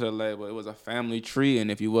belonged to the label. It was a family tree, and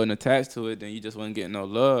if you wasn't attached to it, then you just wasn't getting no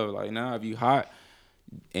love. Like now, if you hot,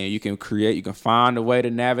 and you can create. You can find a way to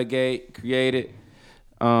navigate, create it.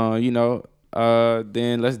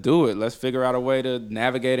 Then let's do it. Let's figure out a way to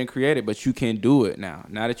navigate and create it. But you can do it now.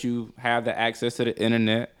 Now that you have the access to the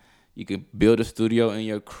internet, you can build a studio in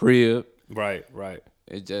your crib. Right.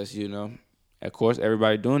 It's just, of course,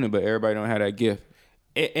 everybody doing it, but everybody don't have that gift.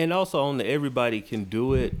 And also on the everybody can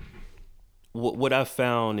do it, what I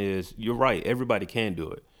found is, you're right, everybody can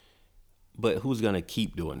do it. But who's going to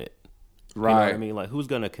keep doing it? Right. You know what I mean? Like, who's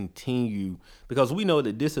going to continue? Because we know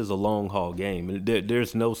that this is a long haul game. And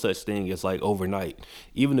there's no such thing as like overnight.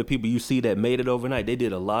 Even the people you see that made it overnight, they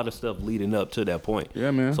did a lot of stuff leading up to that point.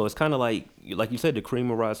 Yeah, man. So it's kind of like you said, the cream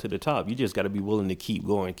will rise to the top. You just got to be willing to keep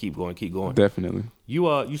going. Definitely.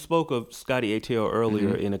 You spoke of Scotty ATL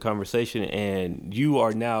earlier in the conversation, and you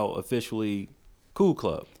are now officially Cool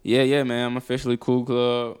Club. Yeah, man. I'm officially Cool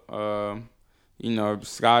Club.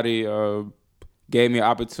 Scotty gave me an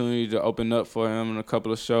opportunity to open up for him in a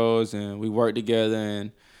couple of shows, and we worked together,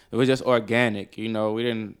 and it was just organic. We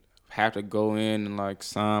didn't have to go in and like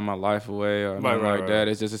sign my life away or nothing like that.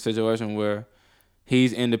 It's just a situation where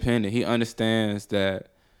he's independent. He understands that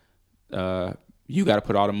you got to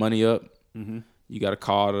put all the money up. Mm-hmm. You got to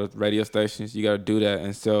call the radio stations. You got to do that,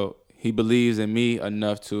 and so he believes in me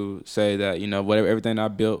enough to say that everything I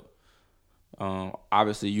built.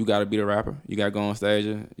 Obviously, you got to be the rapper. You got to go on stage.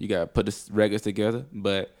 You got to put the records together.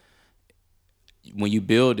 But when you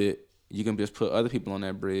build it, you can just put other people on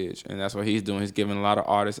that bridge. And that's what he's doing. He's giving a lot of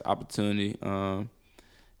artists opportunity. I'm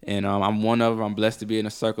one of them. I'm blessed to be in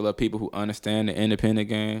a circle of people who understand the independent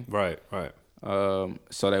game. Right.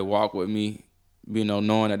 So they walk with me,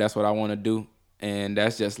 knowing that that's what I want to do. And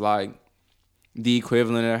that's just like the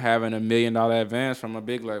equivalent of having $1 million advance from a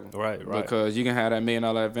big label. Right. Because you can have that $1 million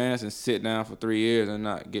advance and sit down for 3 years and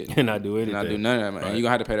not get and not do anything. And not do none of that, man. Right. And you're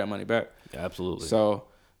going to have to pay that money back. Absolutely. So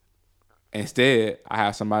instead, I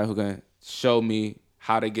have somebody who can show me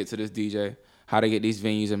how to get to this DJ, how to get these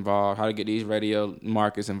venues involved, how to get these radio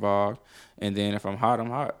markets involved. And then if I'm hot, I'm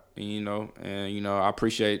hot. I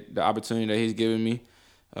appreciate the opportunity that he's giving me.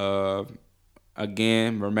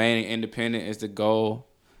 Again, remaining independent is the goal.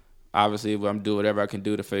 Obviously, I'm doing whatever I can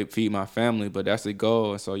do to feed my family, but that's the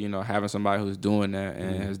goal. And so, having somebody who's doing that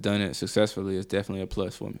and has done it successfully is definitely a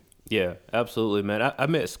plus for me. Yeah, absolutely, man. I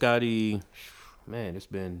met Scotty, man, it's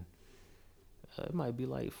been, it might be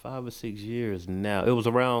like 5 or 6 years now. It was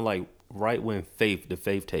around like right when the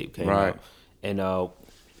Faith tape came out. And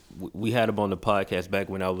we had him on the podcast back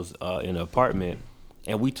when I was in an apartment.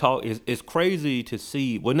 And we talked, it's crazy to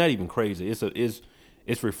see, well, not even crazy,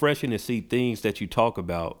 it's refreshing to see things that you talk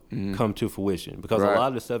about come to fruition, because a lot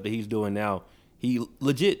of the stuff that he's doing now, he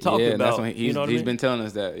legit talked about. That's when he's been telling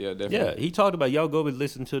us that. Yeah, definitely. Yeah, he talked about, y'all go and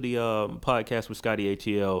listen to the podcast with Scotty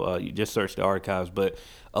ATL. You just search the archives. But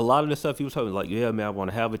a lot of the stuff he was talking, like, yeah, man, I want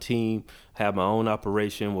to have a team, have my own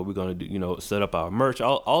operation, what we're going to do, set up our merch,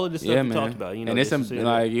 all of this stuff he talked about. And it's some,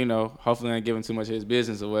 hopefully I ain't giving too much of his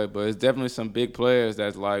business away, but it's definitely some big players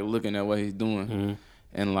that's, like, looking at what he's doing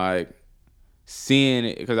and, like, seeing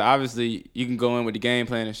it, because obviously you can go in with the game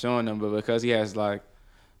plan and showing them, but because he has like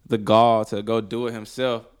the gall to go do it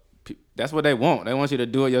himself, that's what they want. They want you to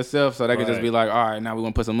do it yourself, so they can just be like, all right, now we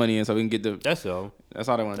want to put some money in so we can get the. That's all. That's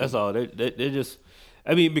all they want. That's all. They just.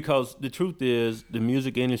 I mean, because the truth is, the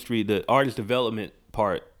music industry, the artist development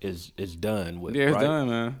part is done with. Yeah, it's done,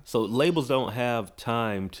 man. So labels don't have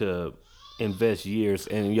time to invest years,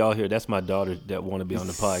 and y'all hear that's my daughter that want to be on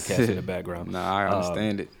the podcast in the background. Nah, I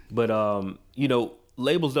understand it. But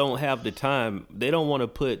labels don't have the time. They don't want to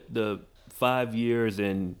put the 5 years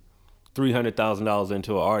and $300,000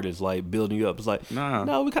 into an artist, like building you up. It's like,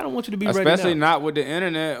 no, we kind of want you to be ready now. Especially not with the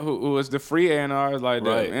internet, who is the free A&Rs. Like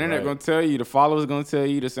the internet gonna tell you, the followers gonna tell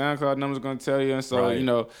you, the SoundCloud numbers gonna tell you, and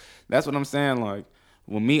so that's what I'm saying. Like,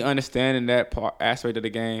 with me understanding that aspect of the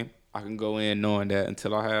game, I can go in knowing that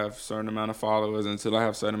until I have a certain amount of followers, until I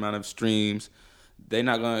have a certain amount of streams, they're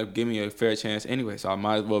not gonna give me a fair chance anyway. So I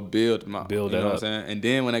might as well build that up. What I'm saying? And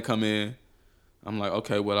then when they come in, I'm like,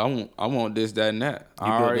 okay, well, I want this, that, and that.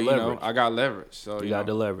 I already, I got leverage. So you got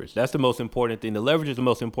the leverage. That's the most important thing. The leverage is the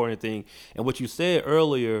most important thing. And what you said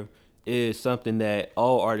earlier is something that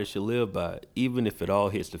all artists should live by. Even if it all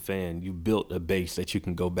hits the fan, you built a base that you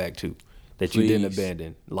can go back to, that you didn't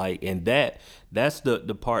abandon. Like, and that's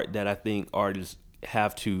the part that I think artists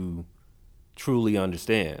have to truly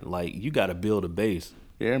understand. Like, you got to build a base.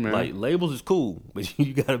 Yeah, man. Like, labels is cool, but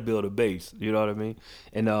you got to build a base. You know what I mean?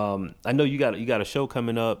 And I know you got a show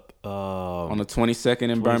coming up on the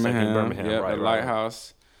 22nd in Birmingham. Yeah, right, the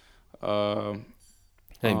Lighthouse. I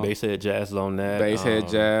think Basshead Jazz is on that.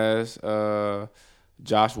 Basshead Jazz.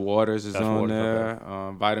 Josh Waters is Josh on Waters, there.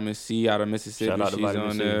 okay. Vitamin C out of Mississippi, Shout out to she's Vitamin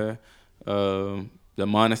on C. there. The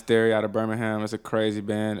Monastery out of Birmingham is a crazy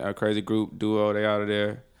band, a crazy group duo. They out of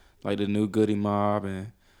there, like the New Goody Mob,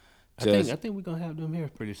 and I think we're gonna have them here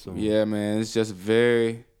pretty soon. Yeah, man, it's just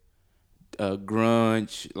very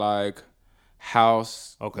grunge, like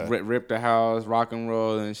house, Okay. rip the house, rock and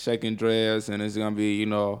roll, and shaking dreads, and it's gonna be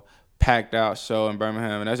packed out show in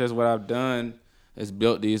Birmingham, and that's just what I've done. Is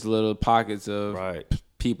built these little pockets of Right.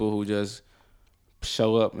 people who just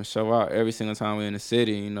show up and show out every single time we're in the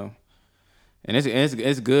city, And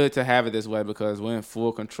it's good to have it this way because we're in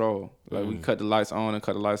full control. Like we cut the lights on and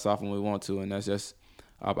cut the lights off when we want to, and that's just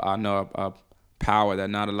I know a power that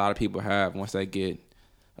not a lot of people have once they get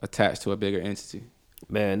attached to a bigger entity.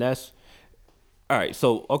 Man, that's all right.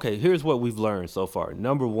 So, okay, here's what we've learned so far.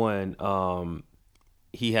 Number one,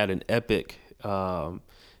 he had an epic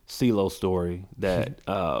CeeLo story that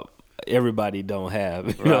everybody don't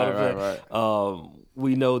have. You know what I'm saying? Right.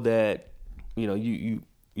 We know that you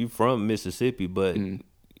from Mississippi, but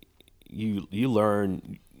you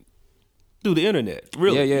learn through the internet.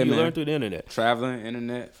 Really, Yeah, you man. learn through the internet. Traveling,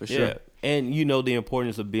 internet, for sure. Yeah, and the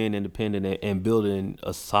importance of being independent and building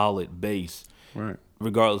a solid base, Right.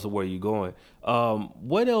 regardless of where you're going.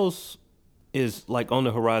 What else is like on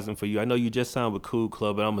the horizon for you? I know you just signed with Cool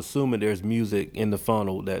Club, and I'm assuming there's music in the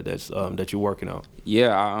funnel that you're working on.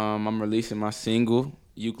 Yeah, I'm releasing my single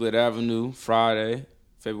Euclid Avenue Friday,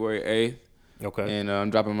 February 8th. Okay. And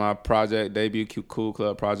I'm dropping my debut Cool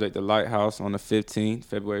Club project, The Lighthouse, on the 15th,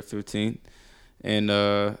 February 15th. And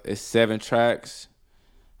it's 7 tracks.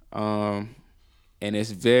 And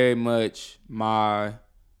it's very much my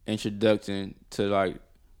introduction to like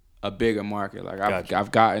a bigger market. Like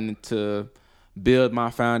I've gotten to build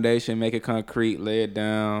my foundation, make it concrete, lay it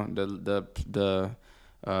down. The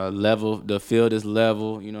level, the field is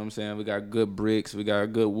level. You know what I'm saying? We got good bricks, we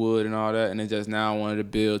got good wood and all that. And it's just now I wanted to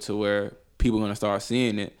build to where people are gonna start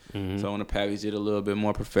seeing it. So I want to package it a little bit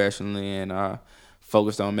more professionally and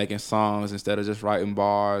focused on making songs instead of just writing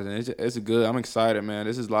bars. And it's good. I'm excited, man.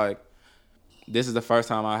 This is the first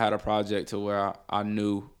time I had a project to where I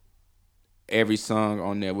knew every song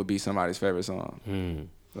on there would be somebody's favorite song.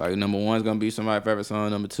 Like number 1 is gonna be somebody's favorite song.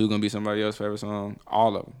 Number 2 gonna be somebody else's favorite song.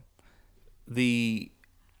 All of them. The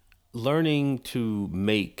learning to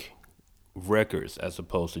make records as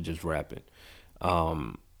opposed to just rapping.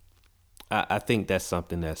 I think that's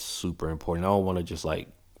something that's super important. I don't want to just like,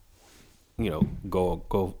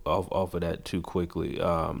 go off of that too quickly.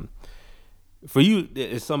 For you,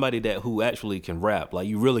 it's somebody who actually can rap. Like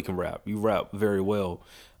you really can rap. You rap very well.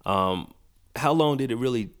 How long did it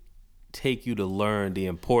really take you to learn the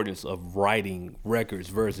importance of writing records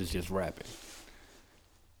versus just rapping?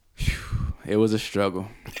 It was a struggle.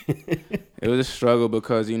 It was a struggle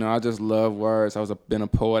because I just love words. Been a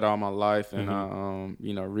poet all my life, and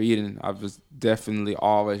reading. I was definitely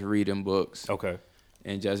always reading books. Okay.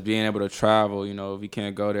 And just being able to travel. If you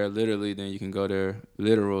can't go there literally, then you can go there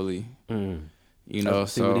literally.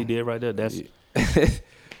 See what he did right there. That's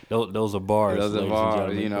those are bars. Those are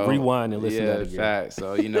bars. Rewind and listen to that yeah, again. facts.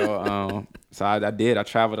 So so I did. I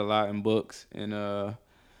traveled a lot in books, and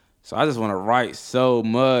so I just want to write so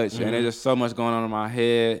much, and there's just so much going on in my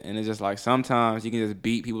head, and it's just like sometimes you can just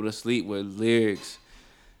beat people to sleep with lyrics,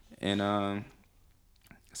 and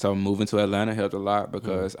so moving to Atlanta helped a lot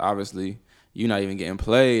because obviously you're not even getting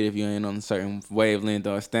played if you ain't on a certain wavelength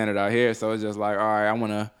or standard out here. So it's just like, all right, I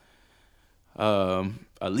want to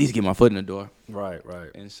at least get my foot in the door. Right.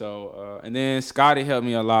 And so and then Scotty helped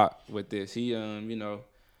me a lot with this. He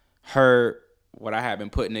heard what I had been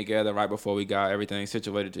putting together right before we got everything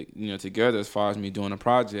situated together as far as me doing a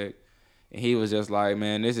project. And he was just like,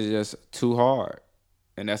 man, this is just too hard.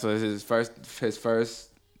 And that's what his first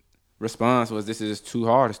response was, this is just too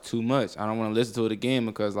hard. It's too much. I don't want to listen to it again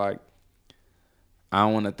because like I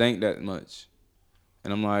don't want to think that much.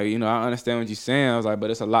 And I'm like, I understand what you're saying. I was like, but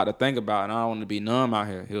it's a lot to think about and I don't want to be numb out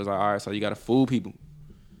here. He was like, all right, so you got to fool people.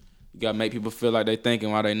 You got to make people feel like they thinking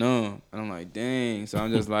while they numb. And I'm like, dang. So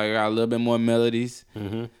I'm just like, I got a little bit more melodies.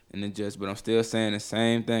 And but I'm still saying the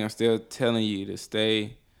same thing. I'm still telling you to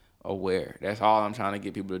stay aware. That's all I'm trying to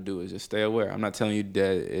get people to do is just stay aware. I'm not telling you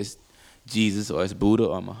that it's Jesus or it's Buddha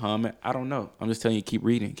or Muhammad. I don't know. I'm just telling you keep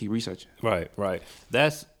reading, keep researching. Right.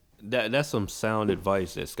 That's some sound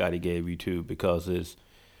advice that Scotty gave you too, because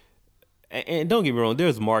and don't get me wrong,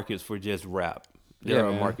 there's markets for just rap. There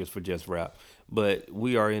are markets for just rap. But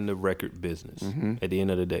we are in the record business at the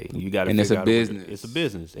end of the day. You got to figure out business. It's a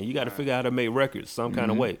business. And you got to figure out how to make records some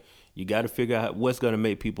kind of way. You got to figure out what's going to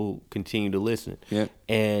make people continue to listen. Yeah.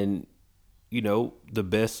 And, the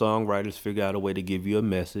best songwriters figure out a way to give you a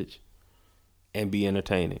message and be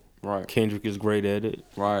entertaining. Right. Kendrick is great at it.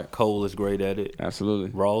 Right. Cole is great at it.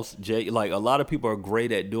 Absolutely. Ross, Jay, like a lot of people are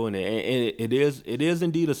great at doing it, and it is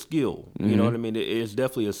indeed a skill. You know what I mean? It is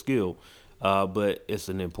definitely a skill, but it's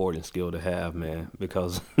an important skill to have, man.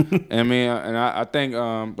 Because I think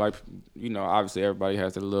like, you know, obviously everybody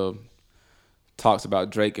has their little talks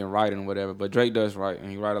about Drake and writing and whatever, but Drake does write,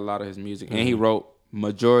 and he write a lot of his music, and he wrote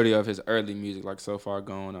majority of his early music, like So Far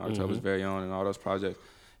Gone, October's Very Own, and all those projects.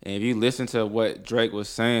 And if you listen to what Drake was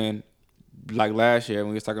saying, like last year when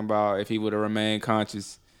he was talking about if he would have remained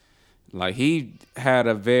conscious, like he had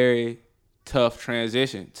a very tough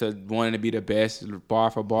transition to wanting to be the best bar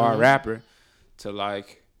for bar rapper to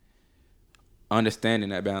like understanding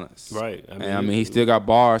that balance. Right. I mean, he still got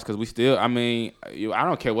bars because we still. I mean, I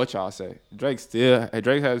don't care what y'all say. Drake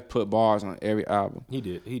has put bars on every album. He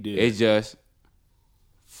did. It's just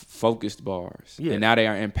focused bars, and now they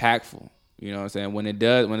are impactful. You know what I'm saying? When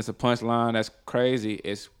it's a punchline that's crazy,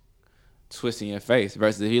 it's twisting your face.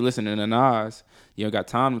 Versus if you listen to the Nas, you don't got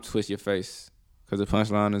time to twist your face because the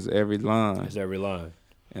punchline is every line. It's every line.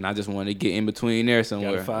 And I just wanted to get in between there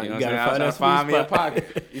somewhere. You gotta find me a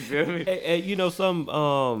pocket. You feel me? And you know,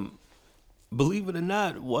 believe it or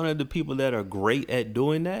not, one of the people that are great at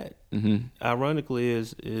doing that, ironically,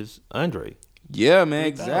 is Andre. Yeah, man,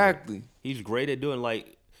 exactly. He's great at doing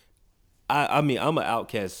like. I mean, I'm an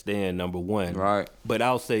Outkast stan, number one. Right. But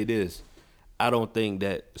I'll say this. I don't think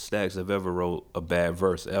that Stacks have ever wrote a bad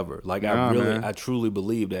verse ever. Like, I truly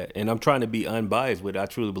believe that. And I'm trying to be unbiased with it. I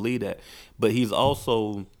truly believe that. But he's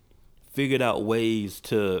also figured out ways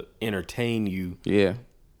to entertain you. Yeah.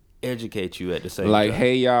 Educate you at the same time. Like,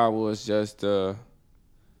 Hey Y'all was just a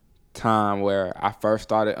time where I first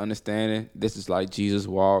started understanding this is like Jesus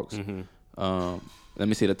Walks. Let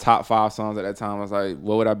me see the top 5 songs at that time. I was like,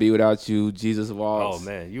 what would I be without you? Jesus Walks. Oh,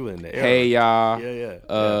 man, you in the era. Hey Y'all.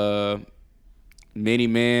 Yeah. Many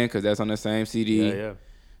Men, because that's on the same CD. Yeah.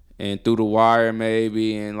 And Through the Wire,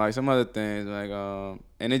 maybe, and like some other things. Like,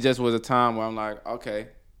 and it just was a time where I'm like, okay,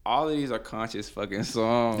 all of these are conscious fucking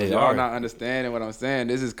songs. Y'all not understanding what I'm saying.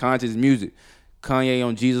 This is conscious music. Kanye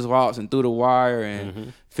on Jesus Walks and Through the Wire,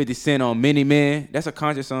 and 50 Cent on Many Men. That's a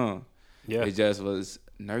conscious song. Yeah. It just was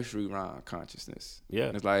nursery rhyme consciousness.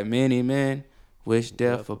 Yeah. It's like, many men wish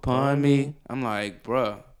death upon me. I'm like,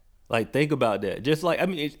 bruh. Like, think about that. Just like, I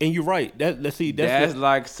mean, and you're right. That's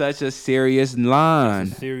like such a serious line.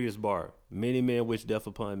 That's a serious bar. Many men wish death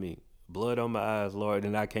upon me. Blood on my eyes, Lord,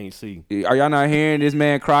 and I can't see. Are y'all not hearing this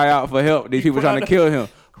man cry out for help? These people trying to kill him.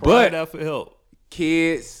 Cried out for help.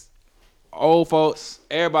 Kids, old folks,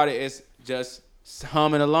 everybody is just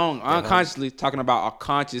humming along, unconsciously talking about a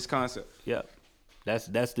conscious concept. Yeah.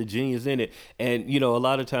 That's the genius in it. And, you know, a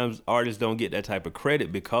lot of times artists don't get that type of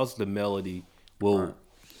credit because the melody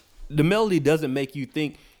the melody doesn't make you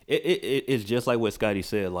think. It's just like what Scotty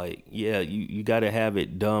said. Like, yeah, you got to have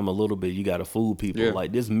it dumb a little bit. You got to fool people. Yeah.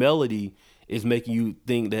 Like, this melody is making you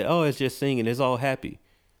think that, oh, it's just singing. It's all happy.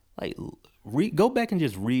 Like, go back and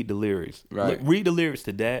just read the lyrics. Right. Read the lyrics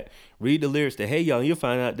to that. Read the lyrics to Hey Y'all, and you'll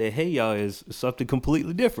find out that Hey Y'all is something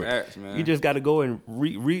completely different. Facts, man. You just got to go and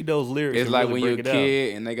read those lyrics. It's like really when you're a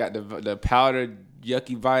kid and they got the powdered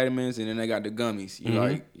yucky vitamins, and then they got the gummies. You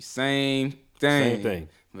like same thing. Same thing.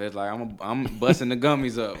 But it's like I'm busting the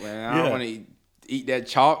gummies up, man. I don't want to eat that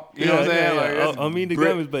chalk. You know what I'm saying? Like, I mean the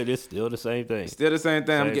gummies, but it's still the same thing. Still the same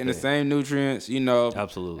thing. I'm getting the same nutrients. You know.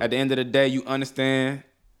 Absolutely. At the end of the day, you understand.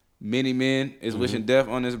 Many men is wishing death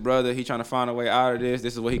on his brother. He trying to find a way out of this.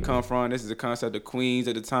 This is where he come from. This is the concept of Queens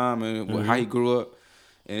at the time and how he grew up.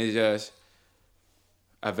 And it's just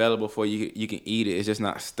available for you. You can eat it. It's just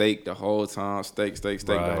not steak the whole time. Steak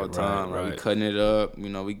the whole time. Right. We cutting it up. You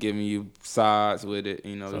know, we giving you sides with it.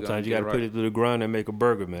 You know, sometimes you got to put it to the ground and make a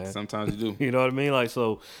burger, man. Sometimes you do. You know what I mean? Like,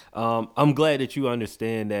 so I'm glad that you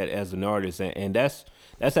understand that as an artist, and that's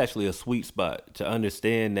actually a sweet spot to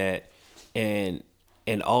understand that, and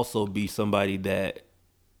also be somebody that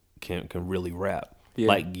can really rap. Yeah.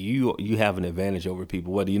 Like, you have an advantage over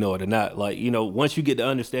people, whether you know it or not. Like, you know, once you get the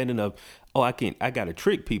understanding of, I got to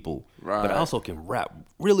trick people, but I also can rap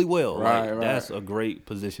really well. Right. That's a great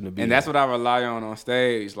position to be in. And that's what I rely on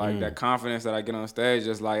stage. Like, that confidence that I get on stage,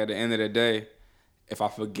 just like at the end of the day, if I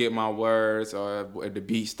forget my words or if the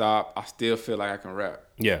beat stop, I still feel like I can rap.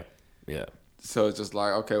 Yeah. So it's just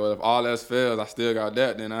like, okay, well, if all else fails, I still got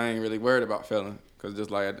that, then I ain't really worried about failing. Because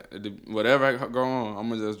just like, whatever go on, I'm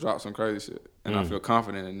going to just drop some crazy shit. And I feel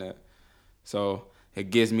confident in that. So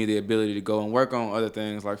it gives me the ability to go and work on other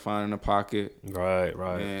things like finding a pocket. Right.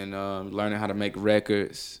 And learning how to make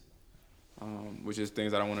records, which is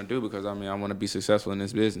things that I want to do because, I mean, I want to be successful in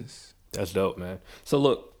this business. That's dope, man. So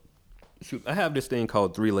look, shoot, I have this thing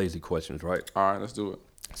called 3 lazy questions, right? All right, let's do it.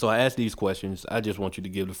 So I ask these questions. I just want you to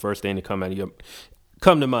give the first thing to come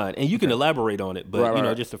to mind, and you can elaborate on it, but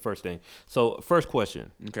Right. just the first thing. So first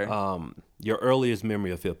question. Okay. Your earliest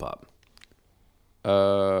memory of hip hop.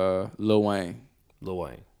 Lil Wayne. Lil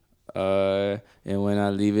Wayne. And when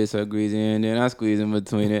I leave it so greasy, and then I squeeze in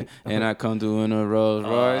between it, and I come through in a Rolls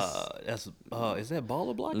Royce. Is that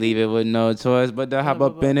Baller Block? Leave it with no choice but to hop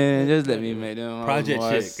up in it and just let me make them Project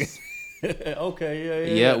boys. Chick. Okay,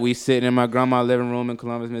 yeah. Yeah, we sitting in my grandma's living room in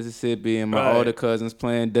Columbus, Mississippi, and my older cousins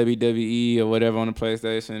playing WWE or whatever on the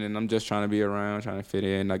PlayStation, and I'm just trying to be around, trying to fit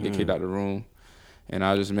in, not get kicked out the room. And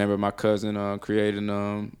I just remember my cousin creating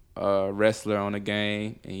a wrestler on the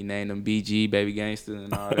game, and he named him BG, Baby Gangster,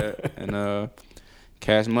 and all that. And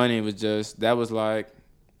Cash Money was that was like,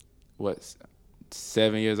 what,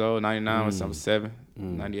 7 years old, 99 or something, 7,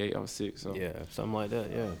 98, I was 6. So. Yeah, something like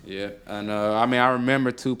that, yeah. Yeah, and I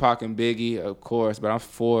remember Tupac and Biggie, of course, but I'm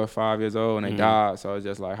 4 or 5 years old and they died, so it's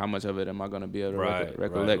just like, how much of it am I going to be able to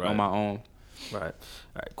recollect on my own? Right. All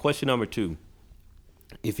right, question number 2.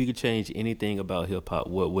 If you could change anything about hip-hop,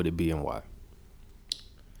 what would it be and why?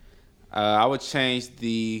 I would change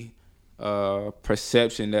the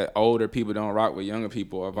perception that older people don't rock with younger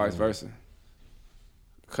people or vice versa.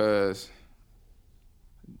 Because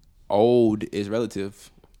old is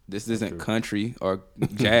relative. This isn't country or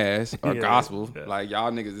jazz or gospel. Yeah. Like,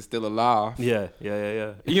 y'all niggas is still alive. Yeah. You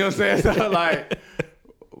know what I'm saying? So, like,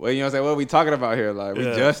 well, you know what I'm saying? What are we talking about here? Like, we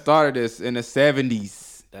just started this in the 70s.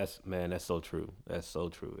 That's so true. That's so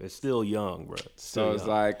true. It's still young, bro. So it's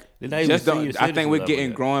like, just don't. I think we're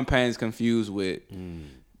getting growing pains confused with,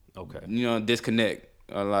 disconnect.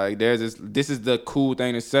 Like, there's this is the cool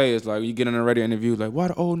thing to say. It's like, you get on a radio interview, like, why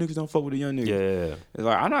the old niggas don't fuck with the young niggas? Yeah. It's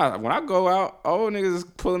like, when I go out, old niggas is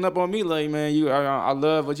pulling up on me like, man, I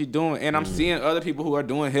love what you're doing. And I'm seeing other people who are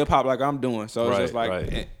doing hip hop like I'm doing. So it's just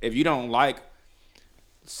like, if you don't like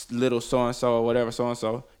little so-and-so or whatever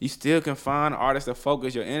so-and-so, you still can find artists to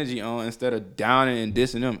focus your energy on instead of downing and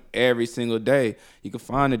dissing them every single day. You can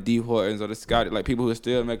find the D. Hortons or the Scotty, like people who are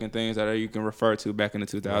still making things that you can refer to back in the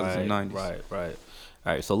 2000s and 90s. Right.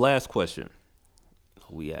 All right, so last question.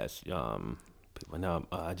 We asked people. Now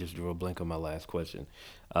I just drew a blank on my last question.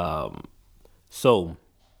 So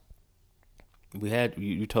we had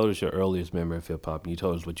you told us your earliest memory of hip hop, and you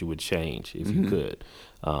told us what you would change if you could.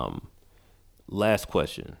 Last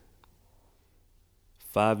question.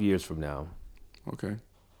 5 years from now, okay,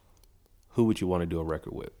 who would you want to do a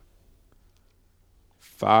record with?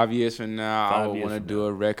 5 years from now, I would want to do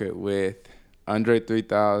a record with Andre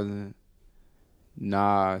 3000,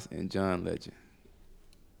 Nas, and John Legend.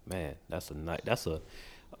 Man, that's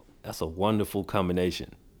a wonderful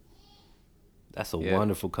combination. That's a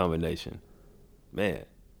wonderful combination, man.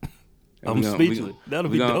 I'm speechless.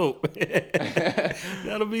 That'll be dope.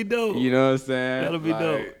 That'll be dope. You know what I'm saying? That'll be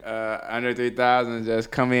dope. Under 3000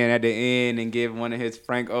 just come in at the end and give one of his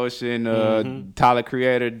Frank Ocean, Tyler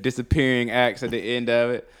Creator disappearing acts at the end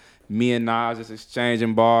of it. Me and Nas just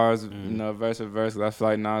exchanging bars, verse to verse. I feel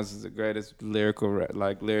like Nas is the greatest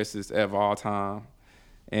lyricist of all time.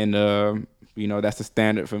 And, that's the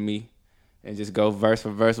standard for me. And just go verse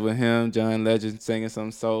for verse with him, John Legend singing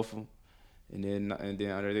something soulful. And then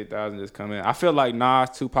Under 3000 just come in. I feel like Nas,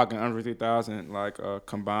 Tupac, and Under 3000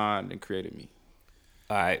 combined and created me.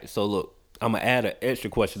 All right, so look, I'm gonna add an extra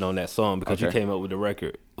question on that song because you came up with the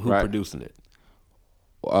record. Who producing it?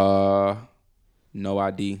 No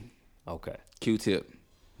ID. Okay. Q-Tip.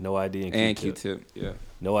 No ID and Q-Tip. Yeah.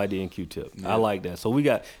 No ID and Q-Tip. Yeah. I like that. So we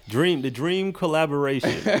got the dream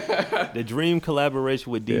collaboration. The dream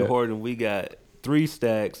collaboration with D. Horton. We got 3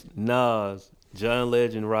 Stacks, Nas, John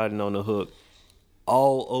Legend riding on the hook,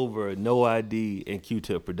 all over No ID and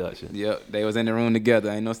Q-Tip production. Yep, they was in the room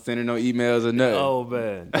together. Ain't no sending no emails or nothing. Oh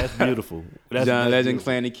man, that's beautiful. John Legend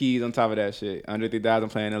playing the keys on top of that shit. Under 3000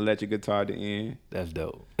 playing the electric guitar at the end. That's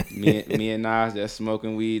dope. me and Nas just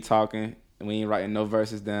smoking weed, talking. And we ain't writing no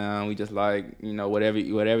verses down. We just whatever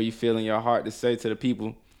you feel in your heart to say to the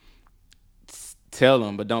people, tell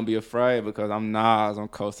them, but don't be afraid because I'm Nas. I'm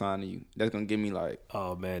co-signing you. That's gonna give me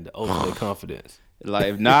oh man, the ultimate confidence. Like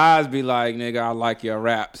if Nas be like, nigga, I like your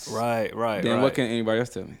raps. Right. Then what can anybody else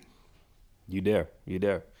tell me? You there.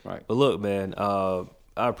 Right. But look, man, I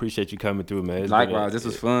appreciate you coming through, man. Likewise, this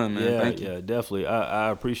was fun, man. Yeah, Thank you. Yeah, definitely.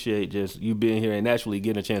 I appreciate just you being here and actually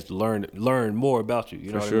getting a chance to learn more about you.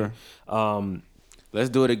 You know what sure. I mean? Let's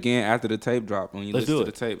do it again after the tape drop. When you listen to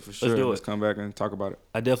the tape, for sure. Let's come back and talk about it.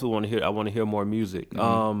 I definitely want to hear. I want to hear more music.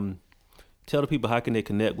 Tell the people how can they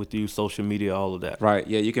connect with you, social media, all of that. Right.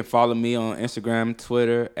 Yeah, you can follow me on Instagram,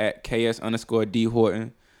 Twitter at @KS_D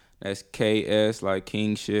Horton. That's KS like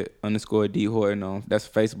King shit _D Horton on. That's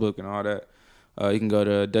Facebook and all that. You can go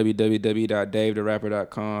to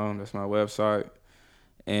www.davetheRapper.com. That's my website.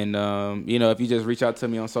 And if you just reach out to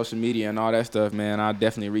me on social media and all that stuff, man, I'll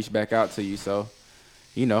definitely reach back out to you. So,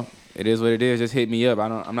 it is what it is. Just hit me up.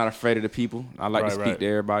 I'm not afraid of the people. I like to speak to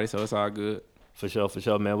everybody, so it's all good. For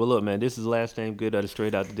sure, man. Well, look, man, this is Last Name Good of the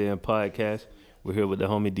Straight Out the Damn podcast. We're here with the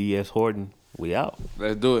homie DS Horton. We out.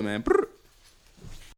 Let's do it, man.